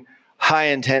 doing high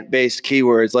intent based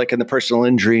keywords like in the personal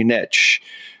injury niche,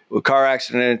 car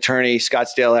accident attorney,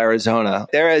 Scottsdale, Arizona.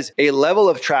 There is a level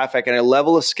of traffic and a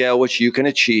level of scale which you can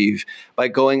achieve by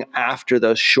going after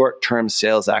those short-term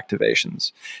sales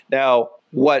activations. Now,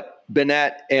 what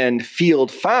Binet and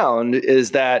Field found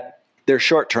is that they're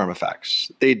short-term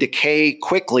effects. They decay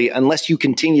quickly unless you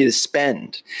continue to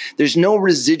spend. There's no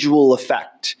residual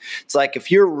effect. It's like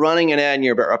if you're running an ad and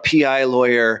you're a PI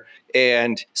lawyer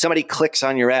and somebody clicks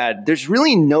on your ad, there's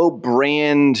really no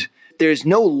brand. There's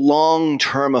no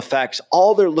long-term effects.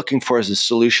 All they're looking for is a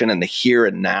solution in the here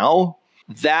and now.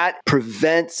 That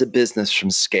prevents a business from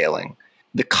scaling.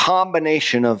 The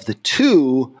combination of the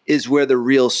two is where the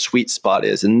real sweet spot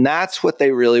is. And that's what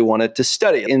they really wanted to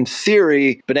study. In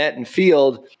theory, Binet and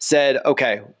Field said,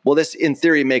 okay, well, this in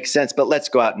theory makes sense, but let's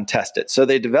go out and test it. So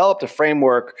they developed a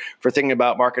framework for thinking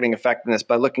about marketing effectiveness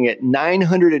by looking at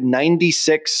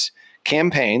 996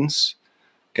 campaigns.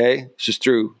 Okay, this is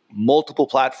through multiple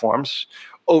platforms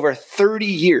over 30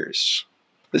 years.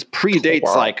 This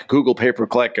predates like Google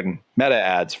pay-per-click and Meta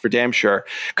ads for damn sure,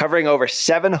 covering over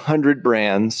 700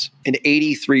 brands in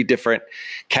 83 different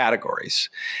categories.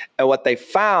 And what they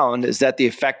found is that the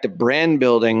effect of brand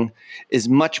building is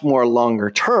much more longer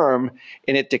term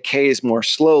and it decays more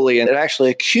slowly and it actually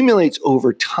accumulates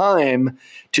over time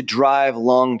to drive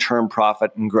long-term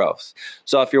profit and growth.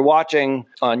 So if you're watching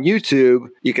on YouTube,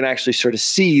 you can actually sort of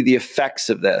see the effects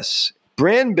of this.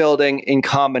 Brand building in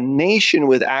combination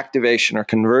with activation or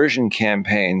conversion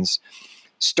campaigns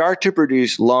start to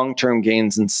produce long-term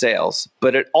gains in sales.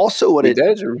 But it also that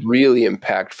is a really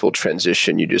impactful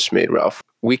transition you just made, Ralph.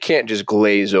 We can't just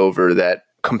glaze over that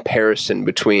comparison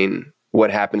between what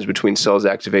happens between sales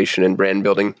activation and brand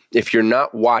building. If you're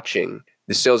not watching,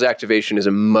 the sales activation is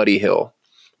a muddy hill.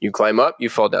 You climb up, you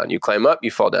fall down. You climb up, you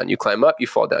fall down. You climb up, you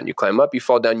fall down. You climb up, you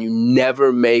fall down. You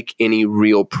never make any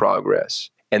real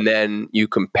progress. And then you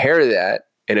compare that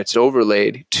and it's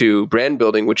overlaid to brand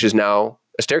building, which is now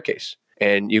a staircase.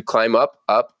 And you climb up,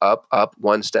 up, up, up,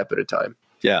 one step at a time.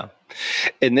 Yeah.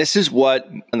 And this is what,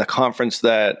 in the conference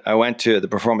that I went to, the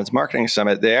Performance Marketing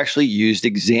Summit, they actually used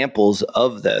examples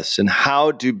of this. And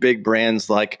how do big brands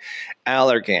like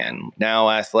Allergan, now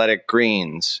Athletic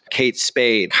Greens, Kate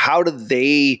Spade, how do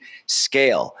they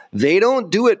scale? They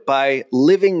don't do it by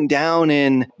living down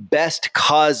in best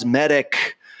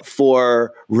cosmetic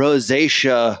for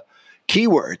rosacea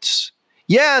keywords.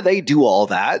 Yeah, they do all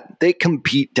that. They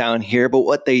compete down here, but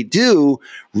what they do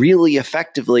really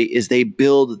effectively is they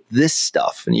build this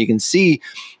stuff. And you can see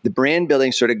the brand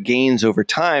building sort of gains over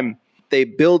time. They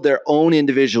build their own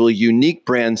individual unique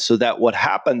brands so that what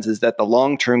happens is that the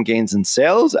long-term gains in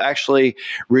sales actually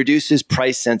reduces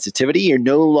price sensitivity. You're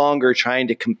no longer trying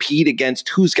to compete against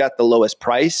who's got the lowest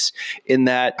price in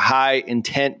that high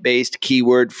intent-based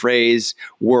keyword phrase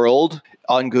world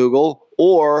on Google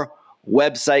or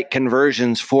website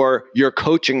conversions for your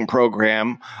coaching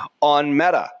program on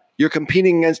Meta. You're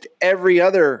competing against every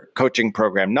other coaching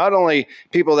program, not only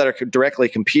people that are directly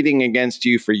competing against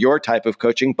you for your type of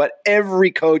coaching, but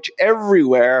every coach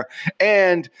everywhere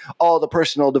and all the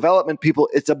personal development people.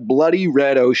 It's a bloody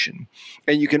red ocean.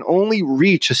 And you can only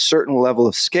reach a certain level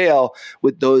of scale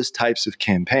with those types of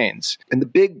campaigns. And the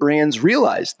big brands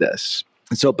realize this.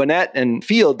 And so Binet and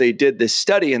Field, they did this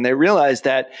study and they realized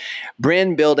that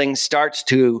brand building starts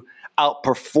to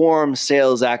outperform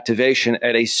sales activation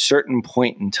at a certain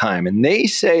point in time. And they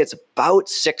say it's about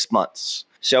 6 months.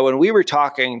 So when we were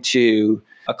talking to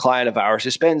a client of ours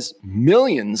who spends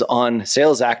millions on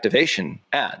sales activation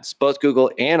ads, both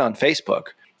Google and on Facebook,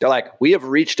 they're like, we have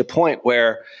reached a point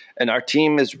where, and our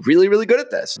team is really, really good at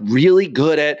this, really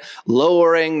good at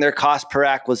lowering their cost per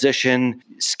acquisition,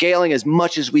 scaling as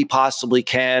much as we possibly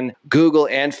can, Google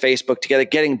and Facebook together,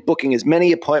 booking as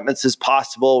many appointments as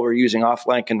possible. We're using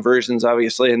offline conversions,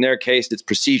 obviously. In their case, it's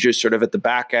procedures sort of at the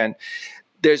back end.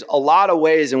 There's a lot of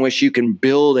ways in which you can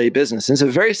build a business. And it's a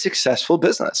very successful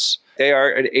business. They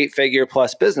are an 8-figure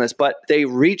plus business, but they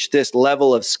reach this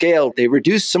level of scale. They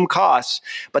reduce some costs,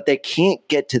 but they can't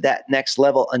get to that next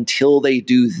level until they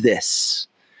do this.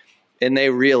 And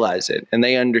they realize it and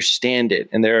they understand it.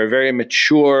 And they're a very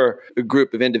mature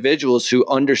group of individuals who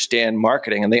understand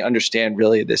marketing and they understand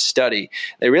really this study.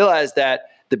 They realize that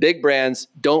the big brands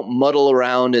don't muddle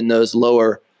around in those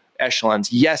lower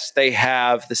echelons. Yes, they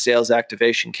have the sales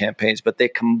activation campaigns, but they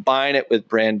combine it with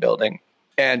brand building.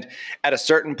 And at a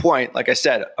certain point, like I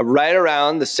said, right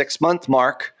around the 6-month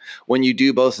mark, when you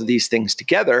do both of these things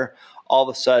together, all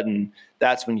of a sudden,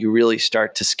 that's when you really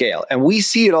start to scale. And we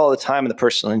see it all the time in the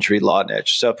personal injury law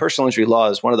niche. So personal injury law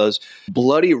is one of those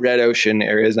bloody red ocean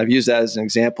areas. And I've used that as an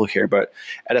example here. But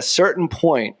at a certain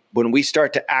point, when we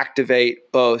start to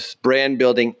activate both brand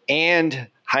building and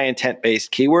high intent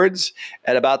based keywords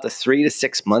at about the 3 to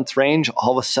 6 month range,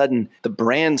 all of a sudden the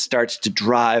brand starts to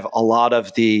drive a lot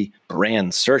of the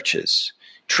brand searches,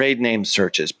 trade name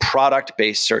searches, product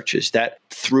based searches that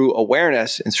through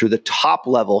awareness and through the top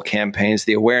level campaigns,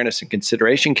 the awareness and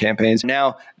consideration campaigns,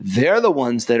 now they're the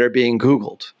ones that are being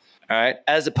Googled, all right,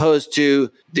 as opposed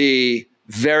to the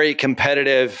very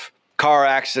competitive car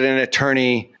accident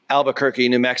attorney Albuquerque,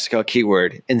 New Mexico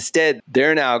keyword. Instead,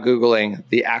 they're now Googling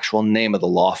the actual name of the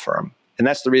law firm. And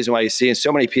that's the reason why you see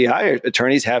so many PI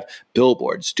attorneys have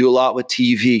billboards, do a lot with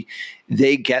TV.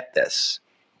 They get this.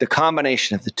 The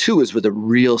combination of the two is where the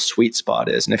real sweet spot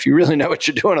is. And if you really know what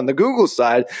you're doing on the Google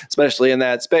side, especially in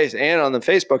that space, and on the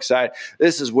Facebook side,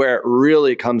 this is where it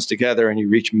really comes together and you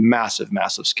reach massive,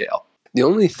 massive scale. The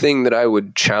only thing that I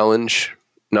would challenge,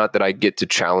 not that I get to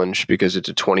challenge because it's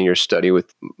a 20-year study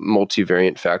with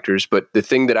multivariate factors, but the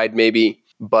thing that I'd maybe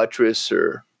buttress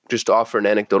or just offer an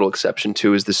anecdotal exception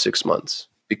to is the 6 months.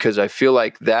 Because I feel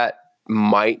like that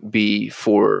might be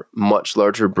for much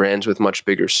larger brands with much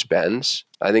bigger spends.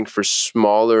 I think for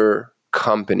smaller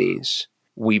companies,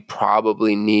 we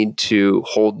probably need to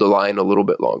hold the line a little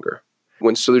bit longer.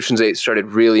 When Solutions 8 started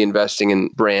really investing in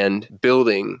brand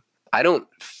building, I don't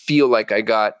feel like I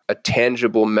got a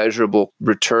tangible, measurable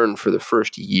return for the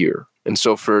first year. And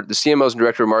so for the CMOs and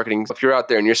director of marketing, if you're out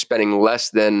there and you're spending less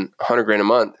than $100,000 a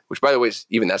month, which by the way, is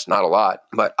even that's not a lot,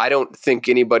 but I don't think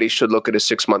anybody should look at a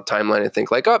 6-month timeline and think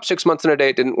like, 6 months in a day,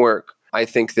 it didn't work. I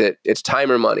think that it's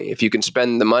time or money. If you can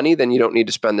spend the money, then you don't need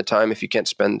to spend the time. If you can't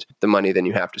spend the money, then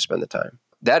you have to spend the time.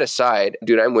 That aside,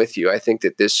 dude, I'm with you. I think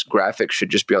that this graphic should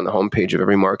just be on the homepage of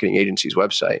every marketing agency's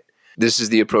website. This is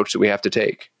the approach that we have to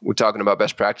take. We're talking about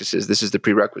best practices. This is the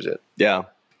prerequisite. Yeah,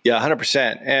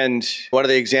 100%. And one of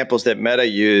the examples that Meta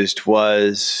used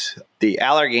was the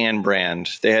Allergan brand.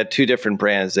 They had 2 different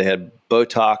brands. They had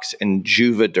Botox and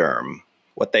Juvederm.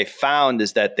 What they found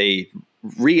is that they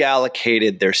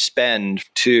reallocated their spend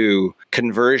to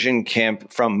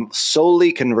from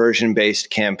solely conversion-based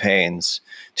campaigns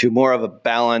to more of a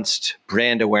balanced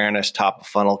brand awareness, top of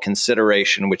funnel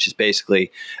consideration, which is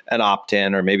basically an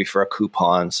opt-in or maybe for a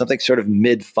coupon, something sort of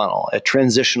mid-funnel, a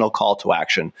transitional call to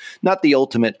action, not the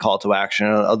ultimate call to action,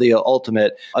 or the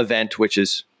ultimate event, which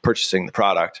is purchasing the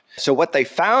product. So what they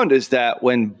found is that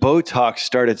when Botox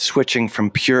started switching from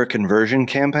pure conversion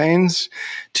campaigns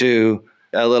to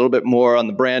a little bit more on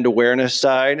the brand awareness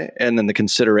side and then the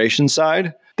consideration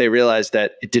side, they realized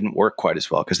that it didn't work quite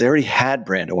as well because they already had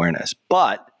brand awareness.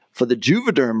 But for the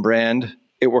Juvederm brand,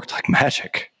 it worked like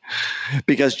magic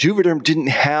because Juvederm didn't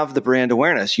have the brand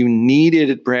awareness. You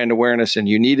needed brand awareness and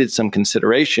you needed some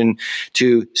consideration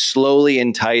to slowly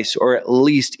entice or at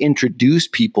least introduce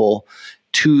people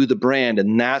to the brand.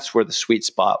 And that's where the sweet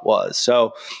spot was.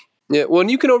 So, yeah, well,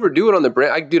 and you can overdo it on the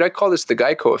brand. I call this the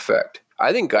Geico effect.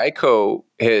 I think Geico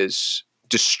has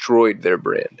destroyed their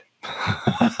brand.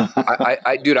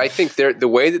 I think the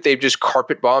way that they've just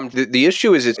carpet bombed. The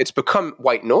issue is it's become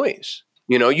white noise.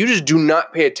 You know, you just do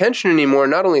not pay attention anymore.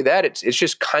 Not only that, it's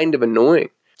just kind of annoying.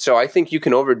 So I think you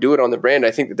can overdo it on the brand. I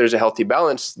think that there's a healthy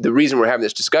balance. The reason we're having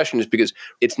this discussion is because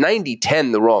it's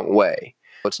 90-10 the wrong way.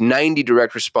 It's 90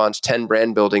 direct response, 10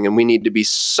 brand building, and we need to be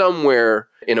somewhere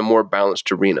in a more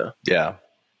balanced arena. Yeah.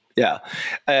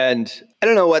 And I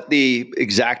don't know what the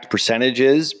exact percentage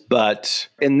is, but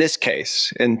in this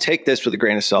case, and take this with a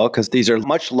grain of salt, because these are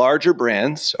much larger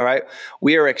brands, all right?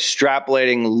 We are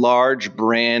extrapolating large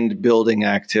brand building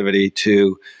activity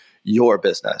to your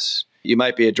business. You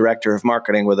might be a director of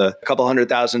marketing with a couple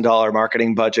 $100,000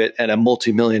 marketing budget and a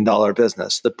multi-million-dollar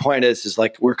business. The point is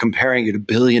like we're comparing you to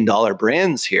billion-dollar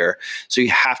brands here. So you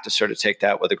have to sort of take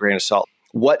that with a grain of salt.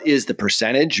 What is the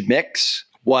percentage mix?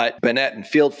 What Bennett and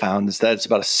Field found is that it's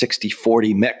about a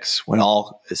 60-40 mix when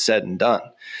all is said and done.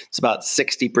 It's about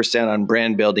 60% on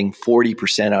brand building,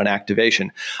 40% on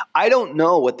activation. I don't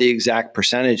know what the exact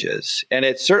percentage is. And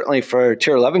it's certainly for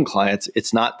tier 11 clients,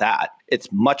 it's not that.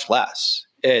 It's much less.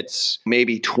 It's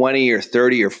maybe 20 or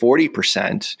 30 or 40%.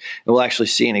 And we'll actually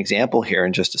see an example here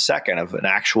in just a second of an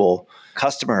actual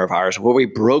customer of ours where we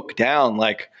broke down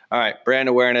like all right, brand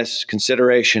awareness,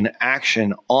 consideration,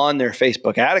 action on their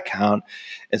Facebook ad account,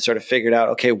 and sort of figured out,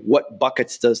 okay, what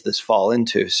buckets does this fall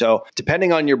into? So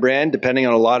depending on your brand, depending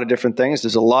on a lot of different things,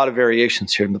 there's a lot of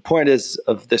variations here. And the point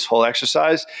of this whole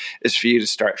exercise is for you to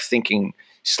start thinking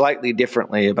slightly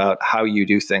differently about how you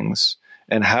do things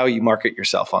and how you market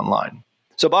yourself online.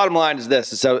 So bottom line is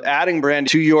this. So adding brand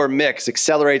to your mix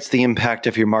accelerates the impact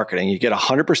of your marketing. You get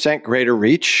 100% greater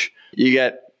reach. You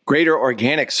get greater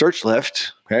organic search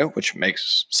lift, okay, which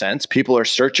makes sense. People are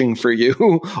searching for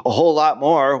you a whole lot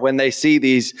more when they see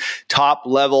these top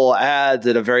level ads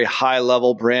at a very high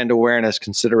level brand awareness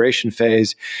consideration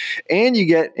phase. And you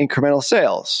get incremental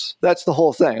sales. That's the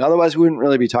whole thing. Otherwise, we wouldn't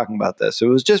really be talking about this. It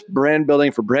was just brand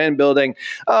building for brand building.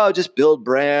 Oh, just build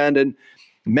brand and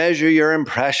measure your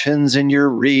impressions and your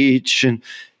reach. And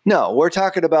no, we're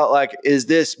talking about like, is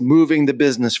this moving the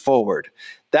business forward?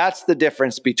 That's the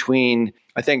difference between,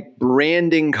 I think,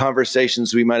 branding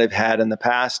conversations we might have had in the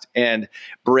past and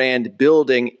brand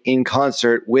building in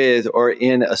concert with or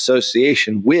in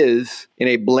association with, in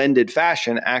a blended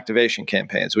fashion, activation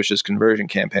campaigns, which is conversion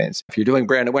campaigns. If you're doing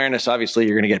brand awareness, obviously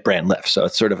you're going to get brand lift. So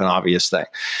it's sort of an obvious thing.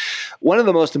 One of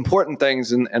the most important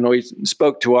things, and we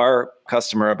spoke to our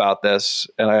customer about this,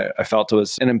 and I felt it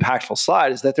was an impactful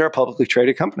slide, is that they're a publicly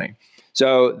traded company.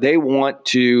 So they want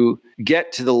to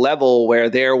get to the level where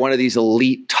they're one of these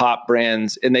elite top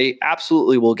brands, and they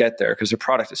absolutely will get there because their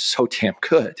product is so damn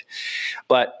good.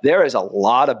 But there is a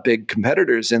lot of big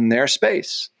competitors in their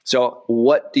space. So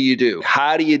what do you do?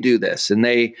 How do you do this? And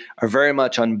they are very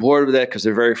much on board with it because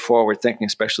they're very forward thinking,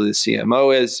 especially the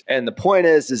CMO is. And the point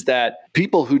is that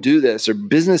people who do this are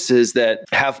businesses that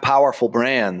have powerful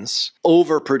brands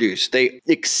overproduce. They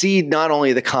exceed not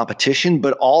only the competition,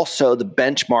 but also the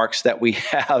benchmarks that we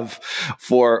have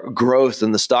for growth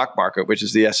in the stock market, which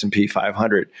is the S&P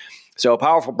 500. So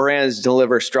powerful brands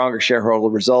deliver stronger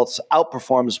shareholder results,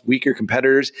 outperforms weaker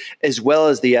competitors, as well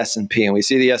as the S&P. And we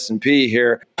see the S&P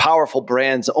here, powerful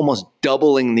brands almost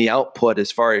doubling the output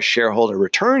as far as shareholder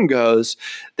return goes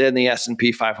than the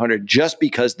S&P 500, just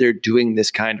because they're doing this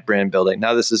kind of brand building.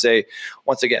 Now, this is a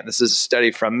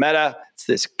study from Meta. It's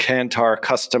this Kantar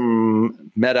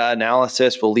custom meta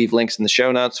analysis. We'll leave links in the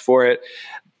show notes for it.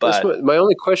 But my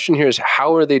only question here is,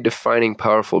 how are they defining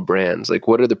powerful brands? Like,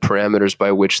 what are the parameters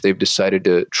by which they've decided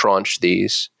to tranche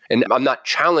these? And I'm not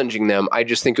challenging them. I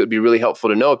just think it would be really helpful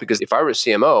to know, because if I were a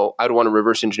CMO, I'd want to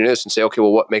reverse engineer this and say, okay,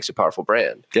 well, what makes a powerful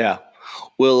brand? Yeah.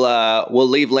 We'll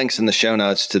leave links in the show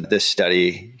notes to this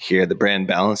study here, the Brand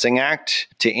Balancing Act,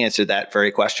 to answer that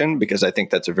very question, because I think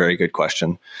that's a very good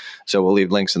question. So we'll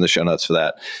leave links in the show notes for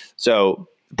that. So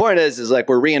the point is like,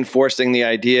 we're reinforcing the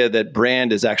idea that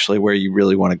brand is actually where you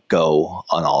really want to go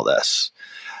on all this.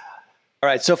 All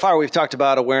right, so far we've talked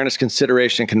about awareness,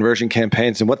 consideration, conversion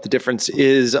campaigns and what the difference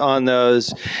is on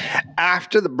those.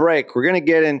 After the break, we're going to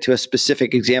get into a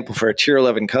specific example for a Tier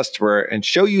 11 customer and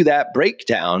show you that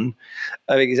breakdown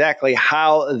of exactly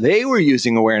how they were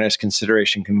using awareness,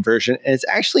 consideration, conversion. And it's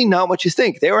actually not what you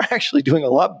think. They were actually doing a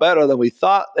lot better than we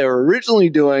thought they were originally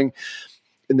doing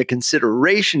in the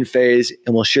consideration phase,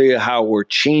 and we'll show you how we're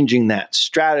changing that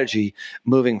strategy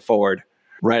moving forward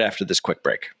right after this quick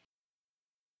break.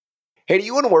 Hey, do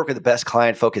you want to work with the best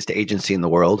client-focused agency in the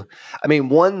world? I mean,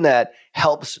 one that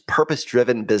helps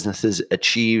purpose-driven businesses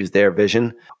achieve their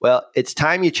vision? Well, it's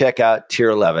time you check out Tier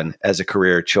 11 as a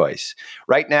career choice.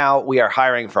 Right now, we are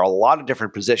hiring for a lot of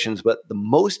different positions, but the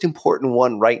most important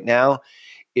one right now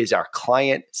is our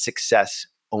client success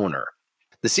owner.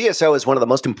 The CSO is one of the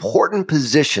most important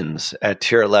positions at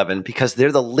Tier 11 because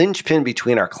they're the linchpin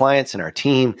between our clients and our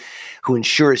team, who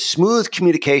ensures smooth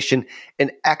communication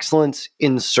and excellence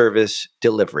in service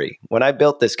delivery. When I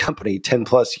built this company 10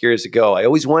 plus years ago, I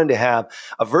always wanted to have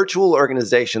a virtual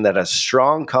organization that has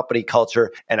strong company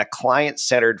culture and a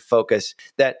client-centered focus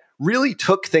that really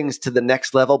took things to the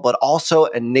next level, but also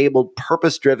enabled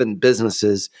purpose-driven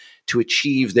businesses to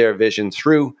achieve their vision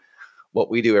through what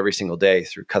we do every single day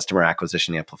through customer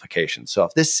acquisition amplification. So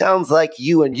if this sounds like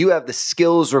you and you have the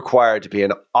skills required to be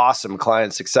an awesome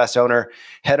client success owner,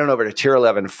 head on over to Tier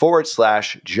 11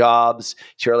 /jobs,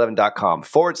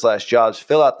 tier11.com/jobs,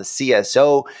 fill out the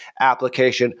CSO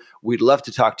application. We'd love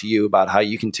to talk to you about how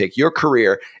you can take your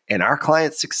career and our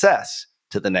client success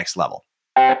to the next level.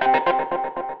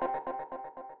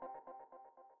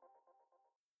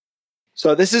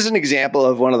 So this is an example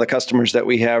of one of the customers that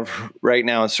we have right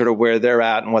now and sort of where they're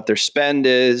at and what their spend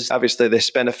is. Obviously, they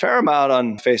spend a fair amount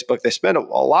on Facebook. They spend a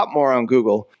lot more on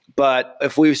Google. But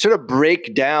if we sort of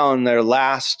break down their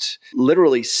last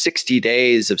literally 60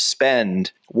 days of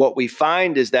spend, what we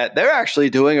find is that they're actually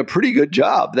doing a pretty good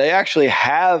job. They actually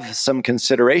have some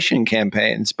consideration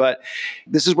campaigns, but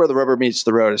this is where the rubber meets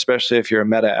the road, especially if you're a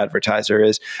Meta advertiser,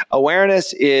 is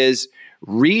awareness is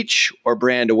reach or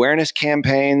brand awareness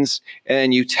campaigns,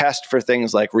 and you test for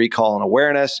things like recall and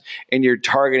awareness, and your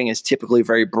targeting is typically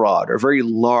very broad or very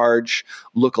large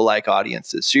lookalike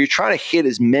audiences. So you're trying to hit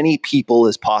as many people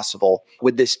as possible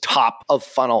with this top of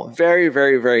funnel, very,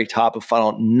 very, very top of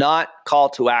funnel, not call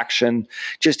to action,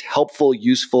 just helpful,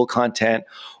 useful content,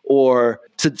 or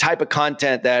to the type of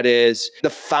content that is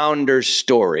the founder's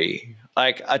story,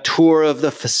 like a tour of the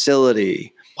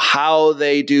facility, how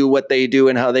they do what they do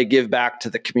and how they give back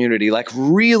to the community. Like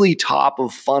really top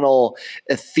of funnel,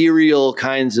 ethereal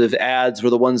kinds of ads were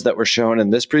the ones that were shown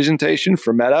in this presentation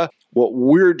for Meta. What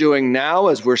we're doing now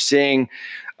is we're seeing,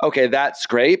 okay, that's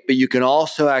great, but you can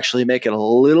also actually make it a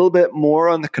little bit more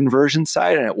on the conversion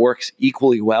side and it works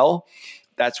equally well.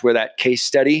 That's where that case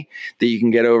study that you can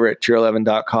get over at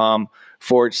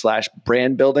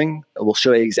tier11.com/brand building. We'll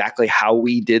show you exactly how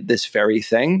we did this very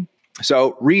thing.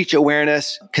 So reach,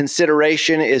 awareness,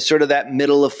 consideration is sort of that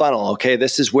middle of funnel. Okay,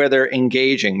 this is where they're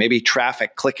engaging, maybe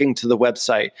traffic, clicking to the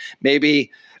website,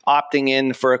 maybe opting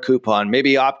in for a coupon,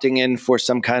 maybe opting in for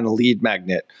some kind of lead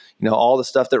magnet, all the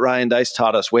stuff that Ryan Deiss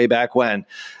taught us way back when.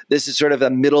 This is sort of a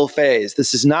middle phase.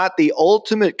 This is not the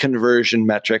ultimate conversion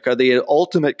metric or the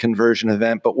ultimate conversion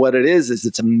event, but what it is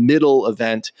it's a middle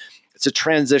event. It's a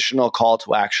transitional call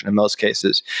to action in most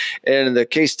cases. And in the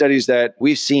case studies that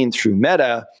we've seen through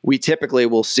Meta, we typically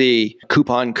will see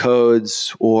coupon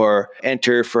codes or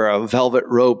enter for a velvet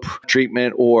rope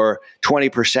treatment or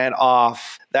 20%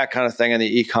 off, that kind of thing in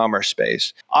the e-commerce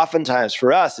space. Oftentimes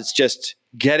for us, it's just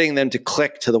getting them to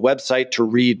click to the website to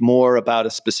read more about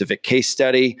a specific case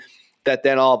study that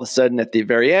then all of a sudden at the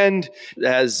very end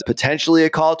has potentially a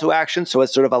call to action. So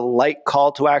it's sort of a light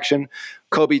call to action.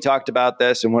 Kobe talked about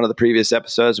this in one of the previous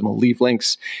episodes, and we'll leave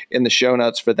links in the show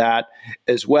notes for that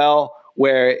as well,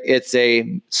 where it's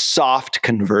a soft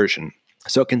conversion.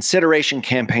 So consideration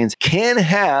campaigns can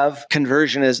have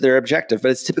conversion as their objective, but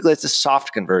it's a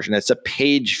soft conversion. It's a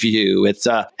page view. It's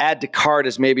a add to cart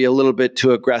is maybe a little bit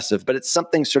too aggressive, but it's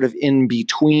something sort of in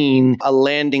between a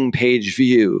landing page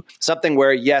view, something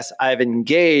where, yes, I've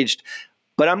engaged,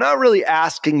 but I'm not really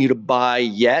asking you to buy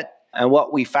yet. And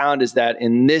what we found is that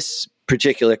in this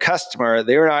particular customer,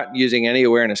 they were not using any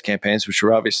awareness campaigns, which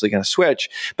we're obviously going to switch,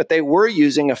 but they were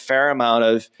using a fair amount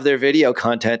of their video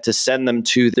content to send them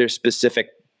to their specific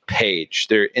page,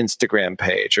 their Instagram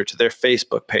page, or to their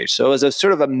Facebook page. So it was a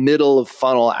sort of a middle of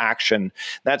funnel action.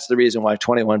 That's the reason why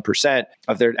 21%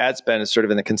 of their ad spend is sort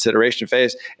of in the consideration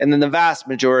phase. And then the vast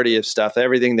majority of stuff,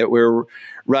 everything that we're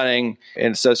running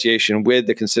in association with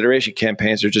the consideration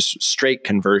campaigns are just straight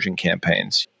conversion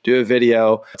campaigns. Do a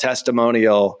video,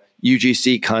 testimonial,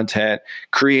 UGC content,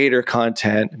 creator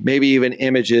content, maybe even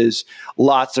images,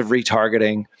 lots of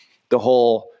retargeting, the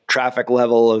whole traffic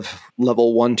level of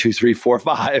level 1, 2, 3, 4,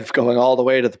 5, going all the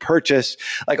way to the purchase,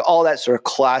 like all that sort of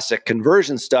classic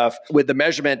conversion stuff, with the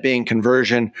measurement being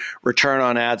conversion, return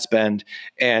on ad spend,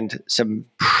 and some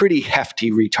pretty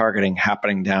hefty retargeting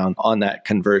happening down on that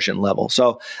conversion level.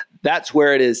 So that's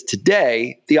where it is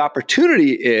today. The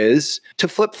opportunity is to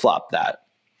flip-flop that.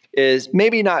 Is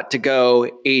maybe not to go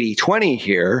 80-20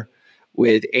 here,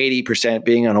 with 80%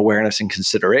 being on awareness and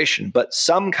consideration, but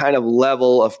some kind of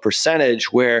level of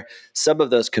percentage where some of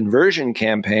those conversion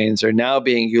campaigns are now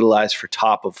being utilized for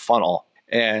top of funnel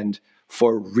and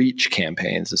for reach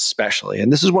campaigns especially.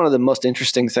 And this is one of the most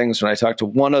interesting things when I talk to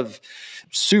one of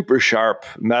super sharp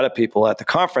Meta people at the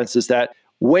conference, is that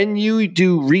when you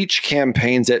do reach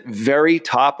campaigns at very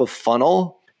top of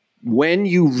funnel, when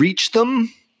you reach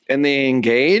them and they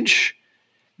engage,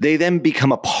 they then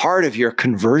become a part of your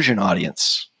conversion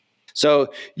audience.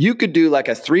 So you could do like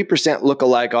a 3%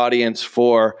 lookalike audience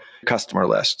for customer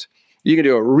list. You can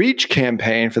do a reach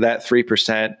campaign for that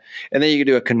 3%, and then you can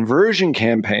do a conversion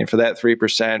campaign for that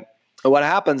 3%. And what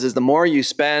happens is the more you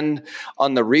spend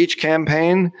on the reach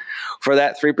campaign for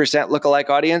that 3% lookalike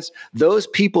audience, those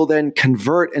people then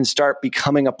convert and start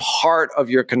becoming a part of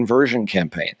your conversion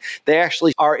campaign. They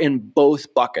actually are in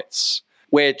both buckets,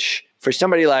 which for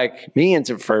somebody like me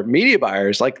and for media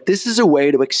buyers, like this is a way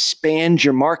to expand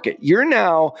your market. You're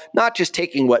now not just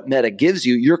taking what Meta gives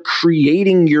you, you're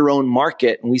creating your own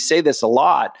market. And we say this a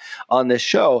lot on this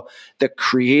show. The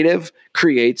creative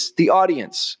creates the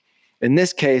audience. In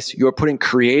this case, you're putting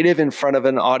creative in front of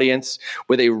an audience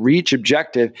with a reach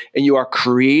objective, and you are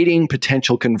creating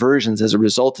potential conversions as a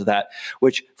result of that,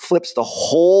 which flips the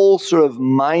whole sort of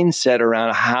mindset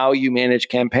around how you manage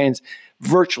campaigns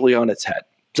virtually on its head.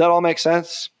 Does that all make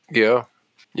sense? Yeah.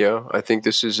 Yeah. I think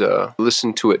this is a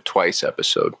listen to it twice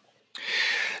episode.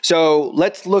 So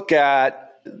let's look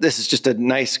at, this is just a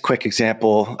nice quick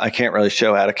example. I can't really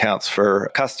show ad accounts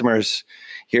for customers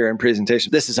here in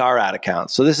presentation. This is our ad account.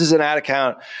 So this is an ad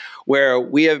account where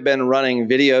we have been running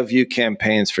video view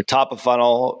campaigns for top of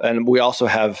funnel. And we also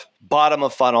have bottom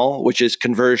of funnel, which is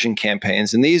conversion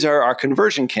campaigns. And these are our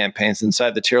conversion campaigns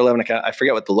inside the Tier 11 account. I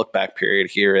forget what the look back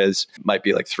period here is. It might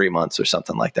be like 3 months or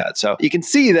something like that. So you can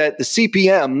see that the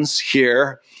CPMs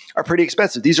here are pretty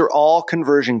expensive. These are all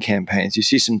conversion campaigns. You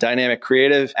see some dynamic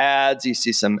creative ads. You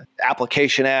see some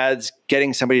application ads,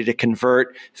 getting somebody to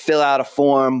convert, fill out a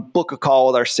form, book a call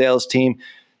with our sales team,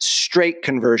 straight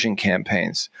conversion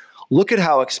campaigns. Look at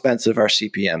how expensive our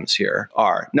CPMs here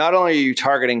are. Not only are you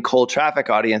targeting cold traffic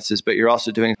audiences, but you're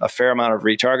also doing a fair amount of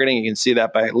retargeting. You can see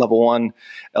that by level 1,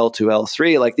 L2,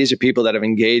 L3. Like these are people that have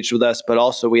engaged with us, but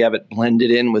also we have it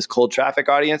blended in with cold traffic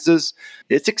audiences.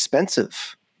 It's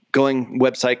expensive going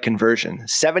website conversion.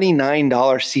 $79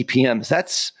 CPMs.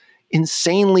 That's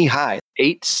insanely high.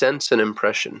 8 cents an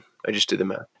impression. I just did the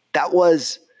math. That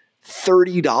was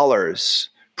 $30.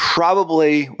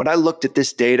 Probably when I looked at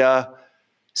this data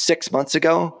 6 months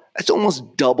ago, that's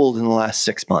almost doubled in the last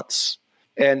 6 months.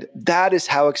 And that is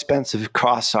how expensive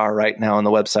costs are right now in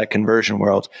the website conversion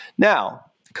world. Now,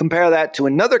 compare that to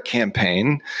another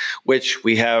campaign, which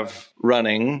we have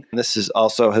running. This is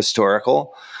also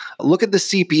historical. Look at the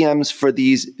CPMs for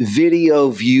these video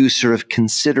view sort of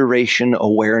consideration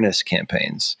awareness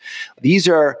campaigns. These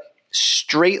are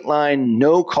straight line,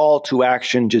 no call to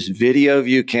action, just video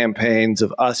view campaigns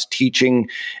of us teaching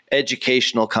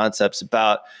educational concepts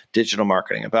about digital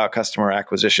marketing, about customer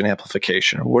acquisition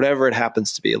amplification, or whatever it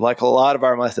happens to be. Like a lot of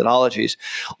our methodologies,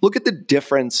 look at the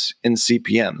difference in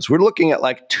CPMs. We're looking at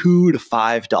like $2 to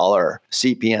 $5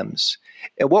 CPMs.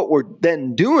 And what we're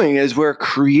then doing is we're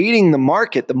creating the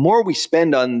market. The more we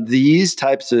spend on these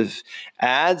types of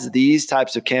ads, these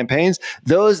types of campaigns,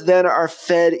 those then are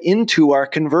fed into our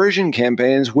conversion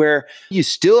campaigns where you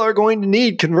still are going to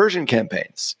need conversion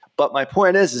campaigns. But my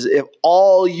point is if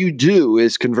all you do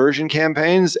is conversion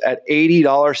campaigns at $80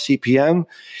 CPM,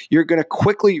 you're going to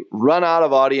quickly run out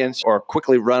of audience or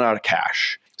quickly run out of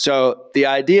cash. So the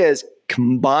idea is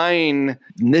combine,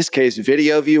 in this case,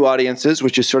 video view audiences,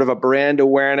 which is sort of a brand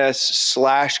awareness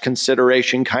 /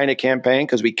 consideration kind of campaign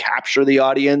because we capture the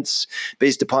audience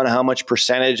based upon how much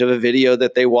percentage of a video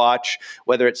that they watch,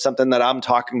 whether it's something that I'm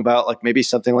talking about, like maybe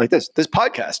something like this. This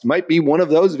podcast might be one of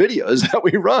those videos that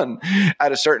we run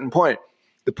at a certain point.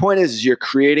 The point is you're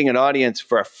creating an audience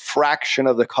for a fraction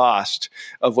of the cost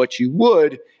of what you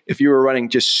would if you were running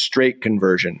just straight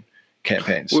conversion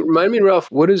campaigns. Remind me, Ralph,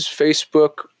 what does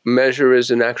Facebook measure as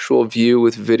an actual view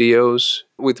with videos?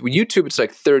 With YouTube, it's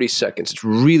like 30 seconds. It's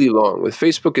really long. With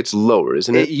Facebook, it's lower,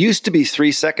 isn't it? It used to be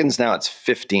 3 seconds. Now it's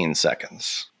 15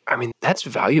 seconds. I mean, that's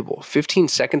valuable. 15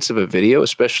 seconds of a video,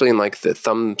 especially in like the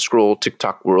thumb scroll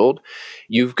TikTok world.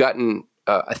 You've gotten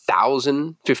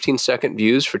 1,000 15-second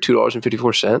views for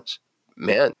 $2.54.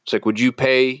 Man, it's like, would you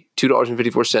pay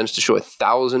 $2.54 to show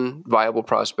 1,000 viable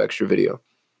prospects your video?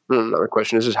 Another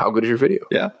question is how good is your video?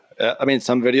 Yeah. I mean,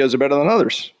 some videos are better than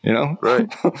others, you know? Right.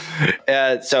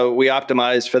 So we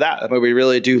optimize for that. I mean, we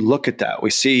really do look at that.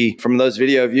 We see from those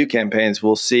video view campaigns,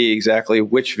 we'll see exactly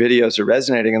which videos are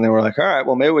resonating. And then we're like, all right,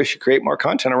 well, maybe we should create more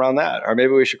content around that. Or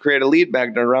maybe we should create a lead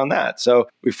magnet around that. So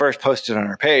we first post it on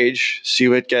our page, see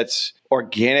what gets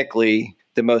organically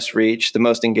the most reach, the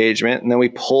most engagement, and then we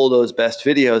pull those best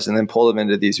videos and then pull them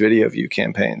into these video view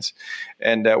campaigns.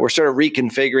 And we're sort of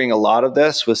reconfiguring a lot of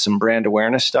this with some brand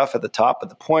awareness stuff at the top. But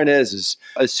the point is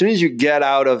as soon as you get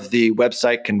out of the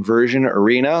website conversion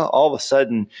arena, all of a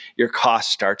sudden your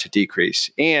costs start to decrease.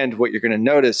 And what you're going to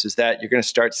notice is that you're going to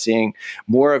start seeing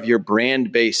more of your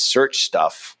brand-based search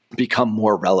stuff become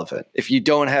more relevant. If you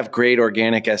don't have great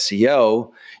organic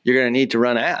SEO, you're going to need to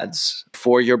run ads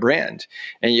for your brand.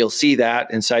 And you'll see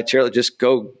that inside Tier. Just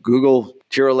go Google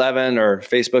Tier 11 or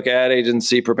Facebook ad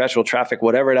agency, perpetual traffic,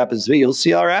 whatever it happens to be. You'll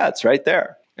see our ads right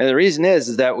there. And the reason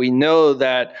is that we know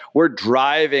that we're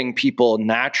driving people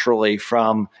naturally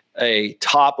from a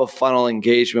top of funnel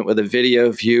engagement with a video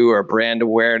view or brand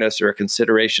awareness or a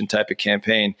consideration type of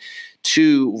campaign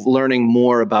to learning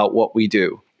more about what we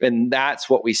do. And that's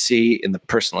what we see in the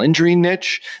personal injury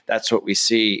niche. That's what we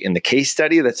see in the case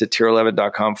study. That's at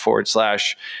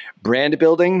tier11.com/brand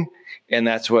building. And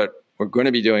that's what we're going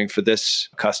to be doing for this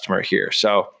customer here.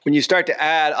 So when you start to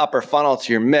add upper funnel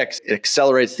to your mix, it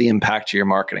accelerates the impact to your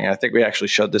marketing. I think we actually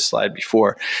showed this slide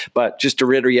before, but just to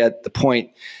reiterate the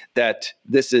point that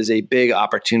this is a big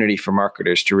opportunity for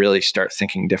marketers to really start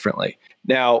thinking differently.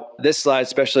 Now, this slide,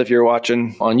 especially if you're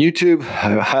watching on YouTube,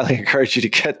 I highly encourage you to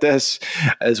get this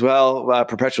as well.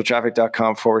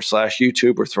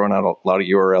 Perpetualtraffic.com/YouTube. We're throwing out a lot of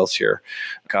URLs here,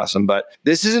 Kasim. But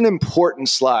this is an important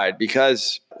slide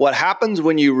because what happens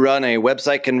when you run a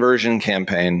website conversion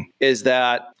campaign is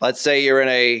that, let's say you're in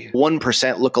a 1%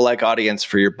 lookalike audience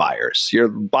for your buyers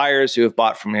who have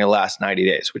bought from you the last 90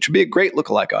 days, which would be a great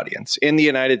lookalike audience in the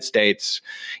United States,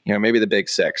 maybe the big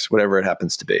six, whatever it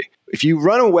happens to be. If you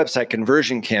run a website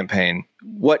conversion campaign,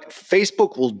 what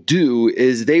Facebook will do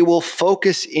is they will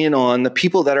focus in on the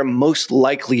people that are most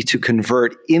likely to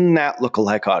convert in that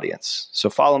lookalike audience. So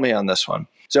follow me on this one.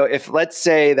 So if, let's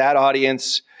say, that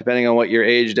audience, depending on what your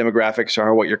age demographics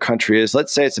are, what your country is,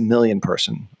 let's say it's a 1 million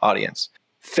person audience.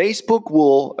 Facebook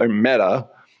or Meta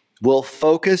will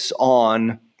focus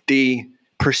on the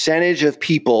percentage of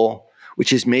people,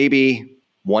 which is maybe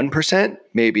 1%,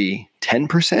 maybe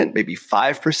 10%, maybe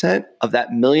 5% of that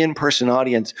 1 million person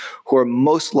audience who are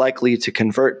most likely to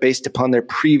convert based upon their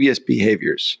previous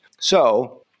behaviors.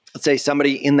 So let's say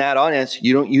somebody in that audience,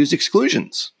 you don't use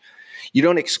exclusions. You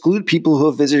don't exclude people who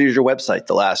have visited your website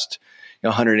the last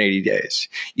 180 days.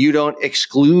 You don't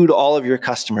exclude all of your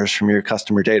customers from your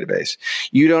customer database.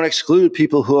 You don't exclude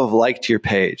people who have liked your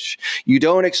page. You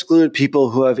don't exclude people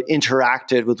who have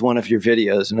interacted with one of your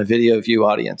videos in a video view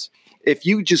audience. If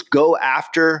you just go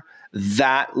after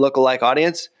that lookalike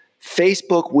audience,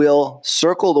 Facebook will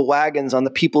circle the wagons on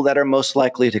the people that are most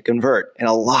likely to convert. And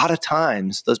a lot of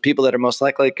times, those people that are most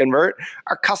likely to convert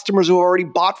are customers who already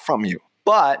bought from you.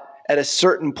 But at a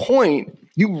certain point,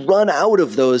 you run out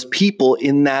of those people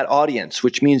in that audience,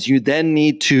 which means you then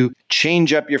need to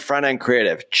change up your front-end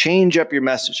creative, change up your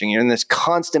messaging. You're in this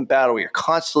constant battle where you're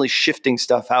constantly shifting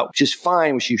stuff out, which is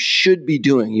fine, which you should be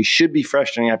doing. You should be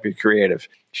freshening up your creative.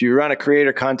 If you run a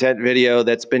creator content video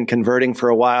that's been converting for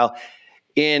a while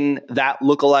in that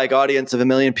lookalike audience of 1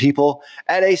 million people,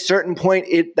 at a certain point,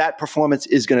 that performance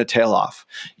is going to tail off.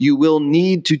 You will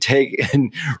need to take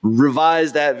and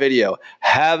revise that video,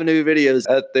 have new videos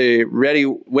at the ready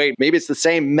wait. Maybe it's the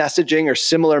same messaging or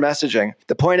similar messaging.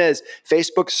 The point is,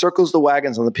 Facebook circles the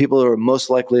wagons on the people who are most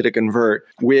likely to convert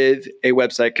with a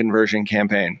website conversion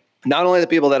campaign. Not only the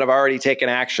people that have already taken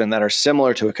action that are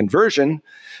similar to a conversion,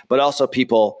 but also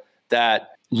people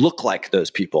that look like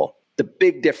those people. The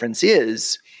big difference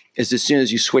is as soon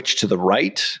as you switch to the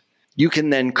right, you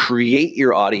can then create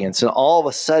your audience. And all of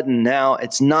a sudden now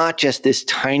it's not just this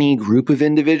tiny group of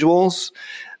individuals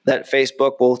that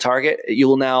Facebook will target. You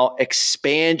will now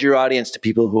expand your audience to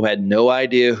people who had no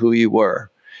idea who you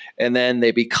were. And then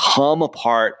they become a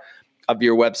part of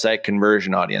your website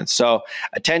conversion audience. So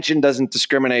attention doesn't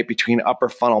discriminate between upper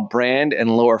funnel brand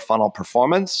and lower funnel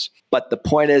performance. But the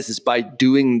point is by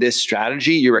doing this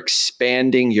strategy, you're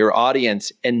expanding your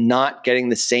audience and not getting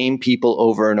the same people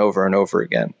over and over and over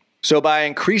again. So by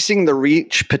increasing the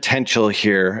reach potential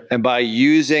here and by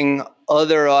using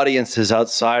other audiences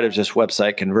outside of just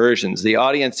website conversions, the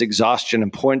audience exhaustion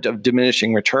and point of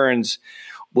diminishing returns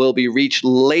will be reached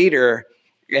later,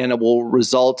 and it will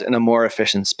result in a more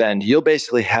efficient spend. You'll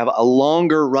basically have a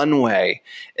longer runway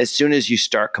as soon as you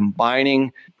start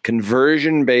combining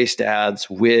conversion-based ads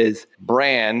with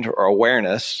brand or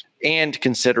awareness and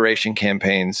consideration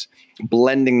campaigns,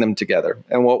 blending them together.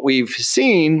 And what we've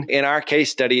seen in our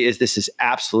case study is this is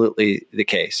absolutely the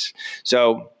case.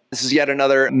 So this is yet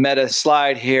another meta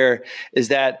slide here, is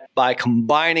that by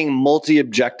combining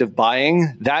multi-objective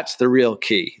buying, that's the real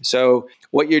key. So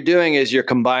what you're doing is you're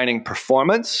combining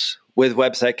performance with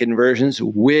website conversions,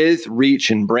 with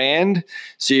reach and brand.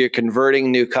 So you're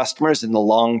converting new customers in the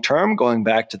long term, going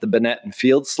back to the Binet and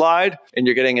Field slide, and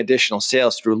you're getting additional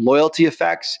sales through loyalty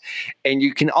effects. And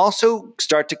you can also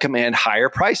start to command higher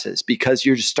prices because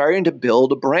you're starting to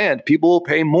build a brand. People will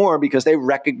pay more because they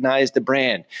recognize the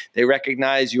brand. They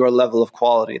recognize your level of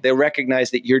quality. They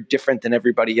recognize that you're different than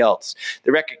everybody else.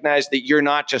 They recognize that you're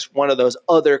not just one of those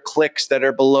other clicks that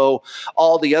are below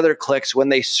all the other clicks when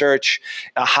they search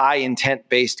a high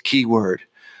intent-based keyword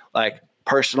like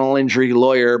personal injury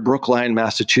lawyer, Brookline,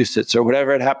 Massachusetts, or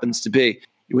whatever it happens to be.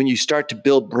 When you start to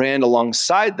build brand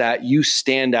alongside that, you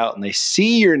stand out and they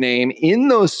see your name in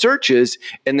those searches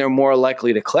and they're more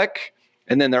likely to click.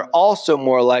 And then they're also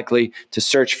more likely to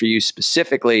search for you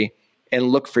specifically and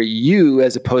look for you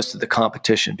as opposed to the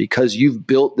competition, because you've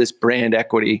built this brand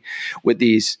equity with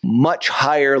these much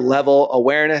higher level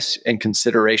awareness and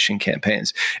consideration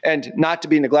campaigns. And not to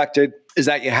be neglected is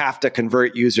that you have to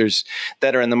convert users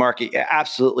that are in the market. You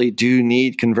absolutely do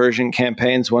need conversion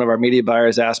campaigns. One of our media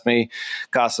buyers asked me,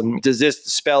 Qasim, does this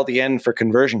spell the end for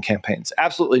conversion campaigns?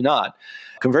 Absolutely not.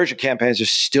 Conversion campaigns are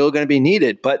still going to be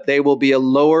needed, but they will be a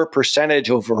lower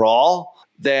percentage overall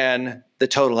than the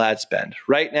total ad spend.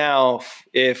 Right now,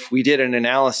 if we did an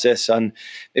analysis on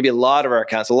maybe a lot of our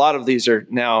accounts, a lot of these are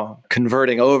now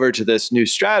converting over to this new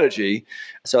strategy.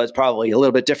 So it's probably a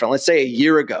little bit different. Let's say a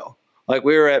year ago, like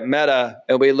we were at Meta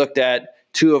and we looked at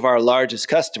two of our largest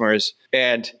customers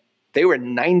and they were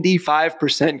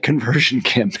 95% conversion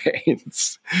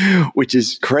campaigns, which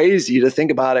is crazy to think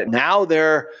about it. Now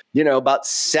they're, about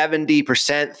 70%,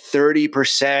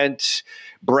 30%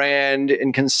 brand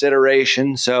and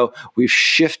consideration. So we've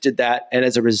shifted that. And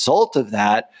as a result of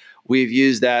that, we've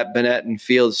used that Binet and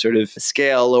Fields sort of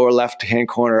scale, lower left-hand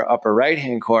corner, upper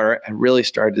right-hand corner, and really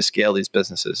started to scale these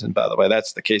businesses. And by the way,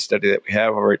 that's the case study that we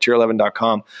have over at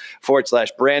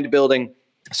tier11.com/brand building.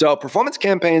 So performance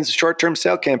campaigns, short-term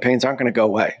sale campaigns aren't going to go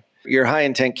away. Your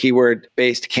high-intent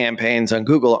keyword-based campaigns on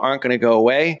Google aren't going to go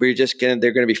away. They're going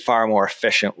to be far more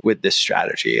efficient with this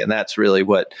strategy. And that's really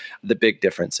what the big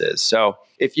difference is. So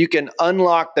if you can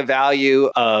unlock the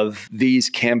value of these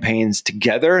campaigns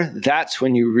together, that's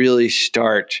when you really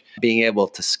start being able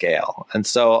to scale. And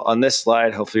so on this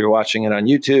slide, hopefully you're watching it on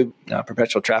YouTube,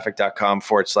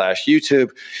 perpetualtraffic.com/YouTube.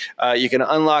 You can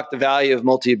unlock the value of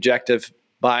multi-objective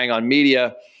buying on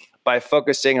media by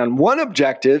focusing on one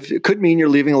objective. It could mean you're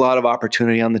leaving a lot of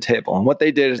opportunity on the table. And what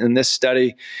they did in this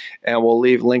study, and we'll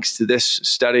leave links to this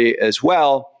study as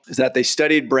well, is that they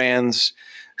studied brands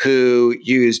who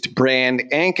used brand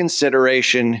and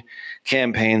consideration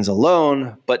campaigns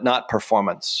alone, but not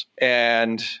performance.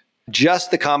 And just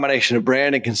the combination of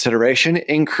brand and consideration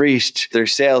increased their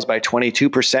sales by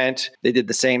 22%. They did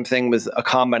the same thing with a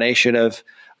combination of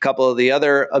couple of the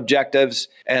other objectives,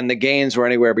 and the gains were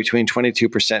anywhere between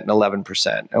 22% and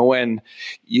 11%. And when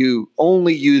you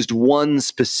only used one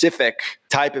specific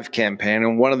type of campaign,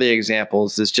 and one of the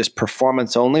examples is just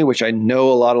performance only, which I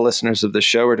know a lot of listeners of the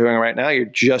show are doing right now, you're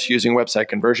just using website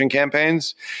conversion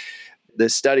campaigns. The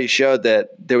study showed that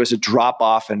there was a drop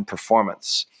off in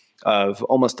performance of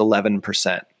almost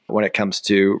 11% when it comes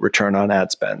to return on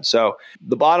ad spend. So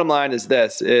the bottom line is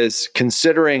this, is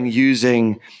considering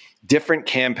using different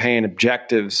campaign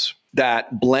objectives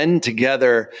that blend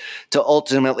together to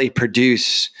ultimately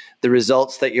produce the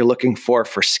results that you're looking for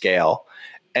scale.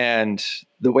 And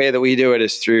the way that we do it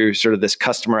is through sort of this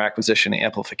customer acquisition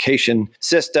amplification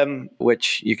system,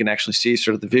 which you can actually see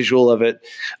sort of the visual of it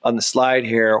on the slide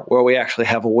here, where we actually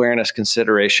have awareness,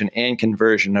 consideration, and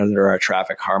conversion under our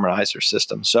traffic harmonizer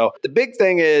system. So the big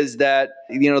thing is that,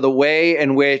 the way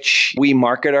in which we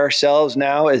market ourselves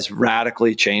now is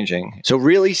radically changing. So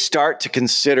really start to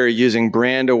consider using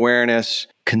brand awareness,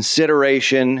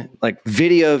 consideration, like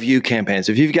video view campaigns.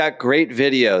 If you've got great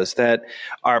videos that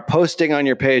are posting on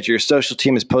your page, your social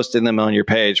team is posting them on your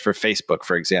page for Facebook,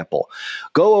 for example,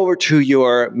 go over to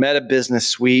your Meta Business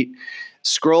Suite,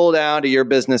 scroll down to your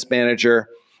business manager,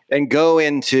 and go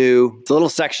into the little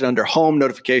section under Home,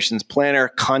 Notifications, Planner,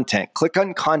 Content. Click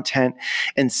on Content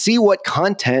and see what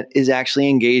content is actually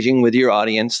engaging with your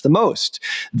audience the most.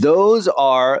 Those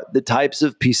are the types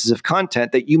of pieces of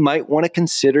content that you might want to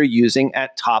consider using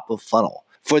at top of funnel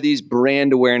for these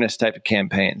brand awareness type of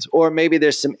campaigns. Or maybe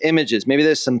there's some images, maybe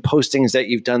there's some postings that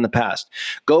you've done in the past.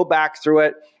 Go back through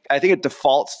it. I think it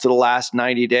defaults to the last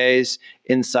 90 days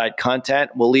inside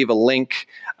content. We'll leave a link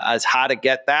as how to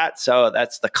get that. So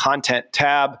that's the content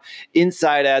tab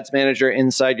inside Ads Manager,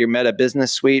 inside your Meta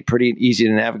Business Suite. Pretty easy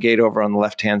to navigate over on the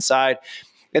left-hand side.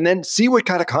 And then see what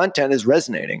kind of content is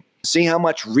resonating. See how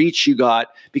much reach you got,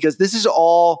 because this is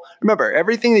all, remember,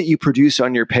 everything that you produce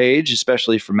on your page,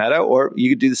 especially for Meta, or you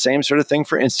could do the same sort of thing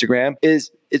for Instagram,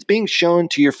 it's being shown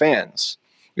to your fans.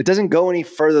 It doesn't go any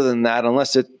further than that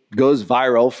unless it goes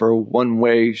viral for one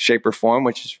way, shape, or form,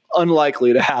 which is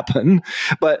unlikely to happen.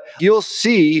 But you'll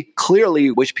see clearly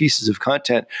which pieces of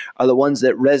content are the ones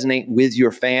that resonate with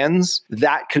your fans.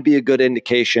 That could be a good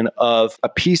indication of a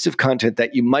piece of content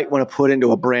that you might want to put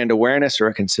into a brand awareness or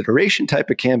a consideration type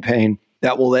of campaign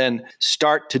that will then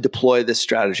start to deploy this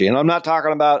strategy. And I'm not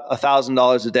talking about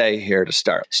 $1,000 a day here to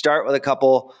start. Start with a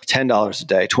couple, $10 a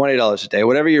day, $20 a day,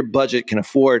 whatever your budget can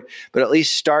afford, but at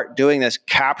least start doing this.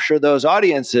 Capture those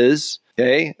audiences.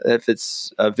 Okay, if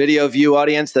it's a video view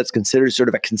audience, that's considered sort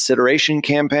of a consideration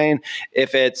campaign.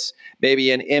 If it's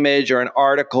maybe an image or an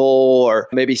article or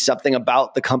maybe something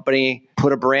about the company,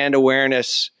 put a brand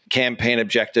awareness campaign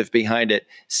objective behind it.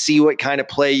 See what kind of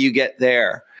play you get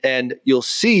there. And you'll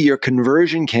see your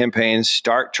conversion campaigns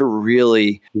start to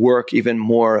really work even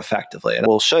more effectively. And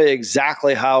we'll show you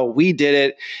exactly how we did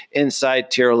it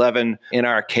inside Tier 11 in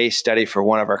our case study for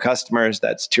one of our customers.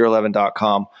 That's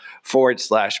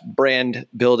tier11.com/brand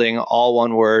building, all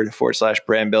one word,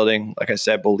 /brand building. Like I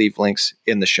said, we'll leave links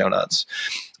in the show notes.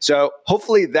 So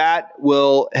hopefully that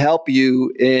will help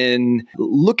you in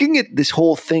looking at this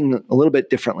whole thing a little bit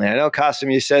differently. I know,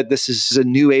 Kasim, you said this is a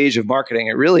new age of marketing.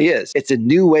 It really is. It's a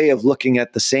new way of looking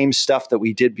at the same stuff that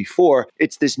we did before.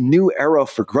 It's this new era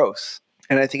for growth.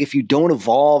 And I think if you don't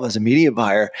evolve as a media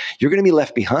buyer, you're going to be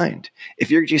left behind.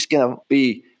 If you're just going to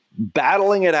be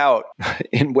battling it out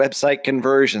in website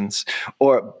conversions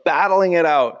or battling it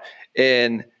out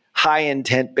in high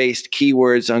intent based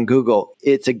keywords on Google,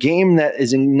 it's a game that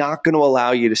is not going to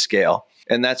allow you to scale.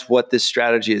 And that's what this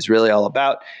strategy is really all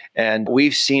about. And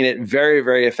we've seen it very,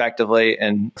 very effectively.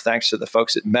 And thanks to the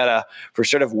folks at Meta for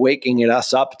sort of waking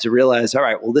us up to realize, all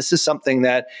right, well, this is something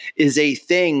that is a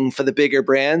thing for the bigger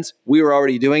brands. We were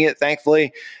already doing it,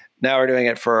 thankfully. Now we're doing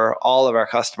it for all of our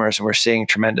customers, and we're seeing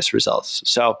tremendous results.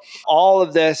 So all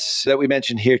of this that we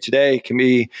mentioned here today can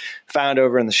be found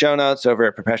over in the show notes over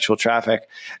at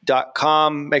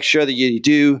perpetualtraffic.com. Make sure that you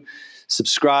do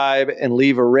subscribe and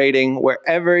leave a rating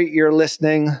wherever you're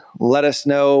listening. Let us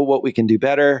know what we can do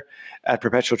better at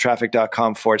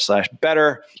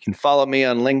perpetualtraffic.com/better. You can follow me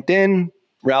on LinkedIn,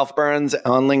 Ralph Burns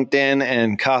on LinkedIn,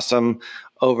 and Kasim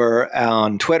over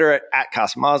on Twitter at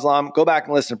Kasim Aslam. Go back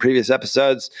and listen to previous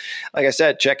episodes. Like I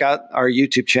said, check out our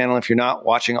YouTube channel if you're not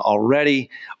watching already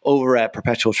over at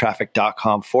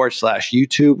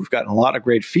perpetualtraffic.com/YouTube. We've gotten a lot of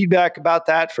great feedback about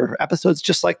that for episodes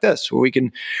just like this, where we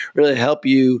can really help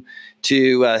you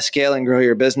to scale and grow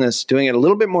your business, doing it a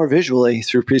little bit more visually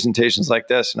through presentations like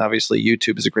this. And obviously,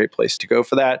 YouTube is a great place to go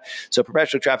for that. So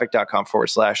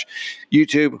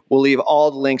perpetualtraffic.com/YouTube. We'll leave all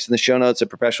the links in the show notes at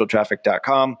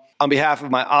perpetualtraffic.com. On behalf of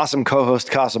my awesome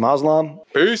co-host, Kasim Aslam.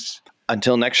 Peace.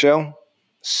 Until next show,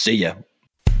 see ya.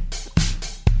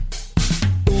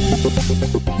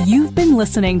 You've been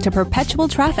listening to Perpetual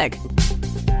Traffic,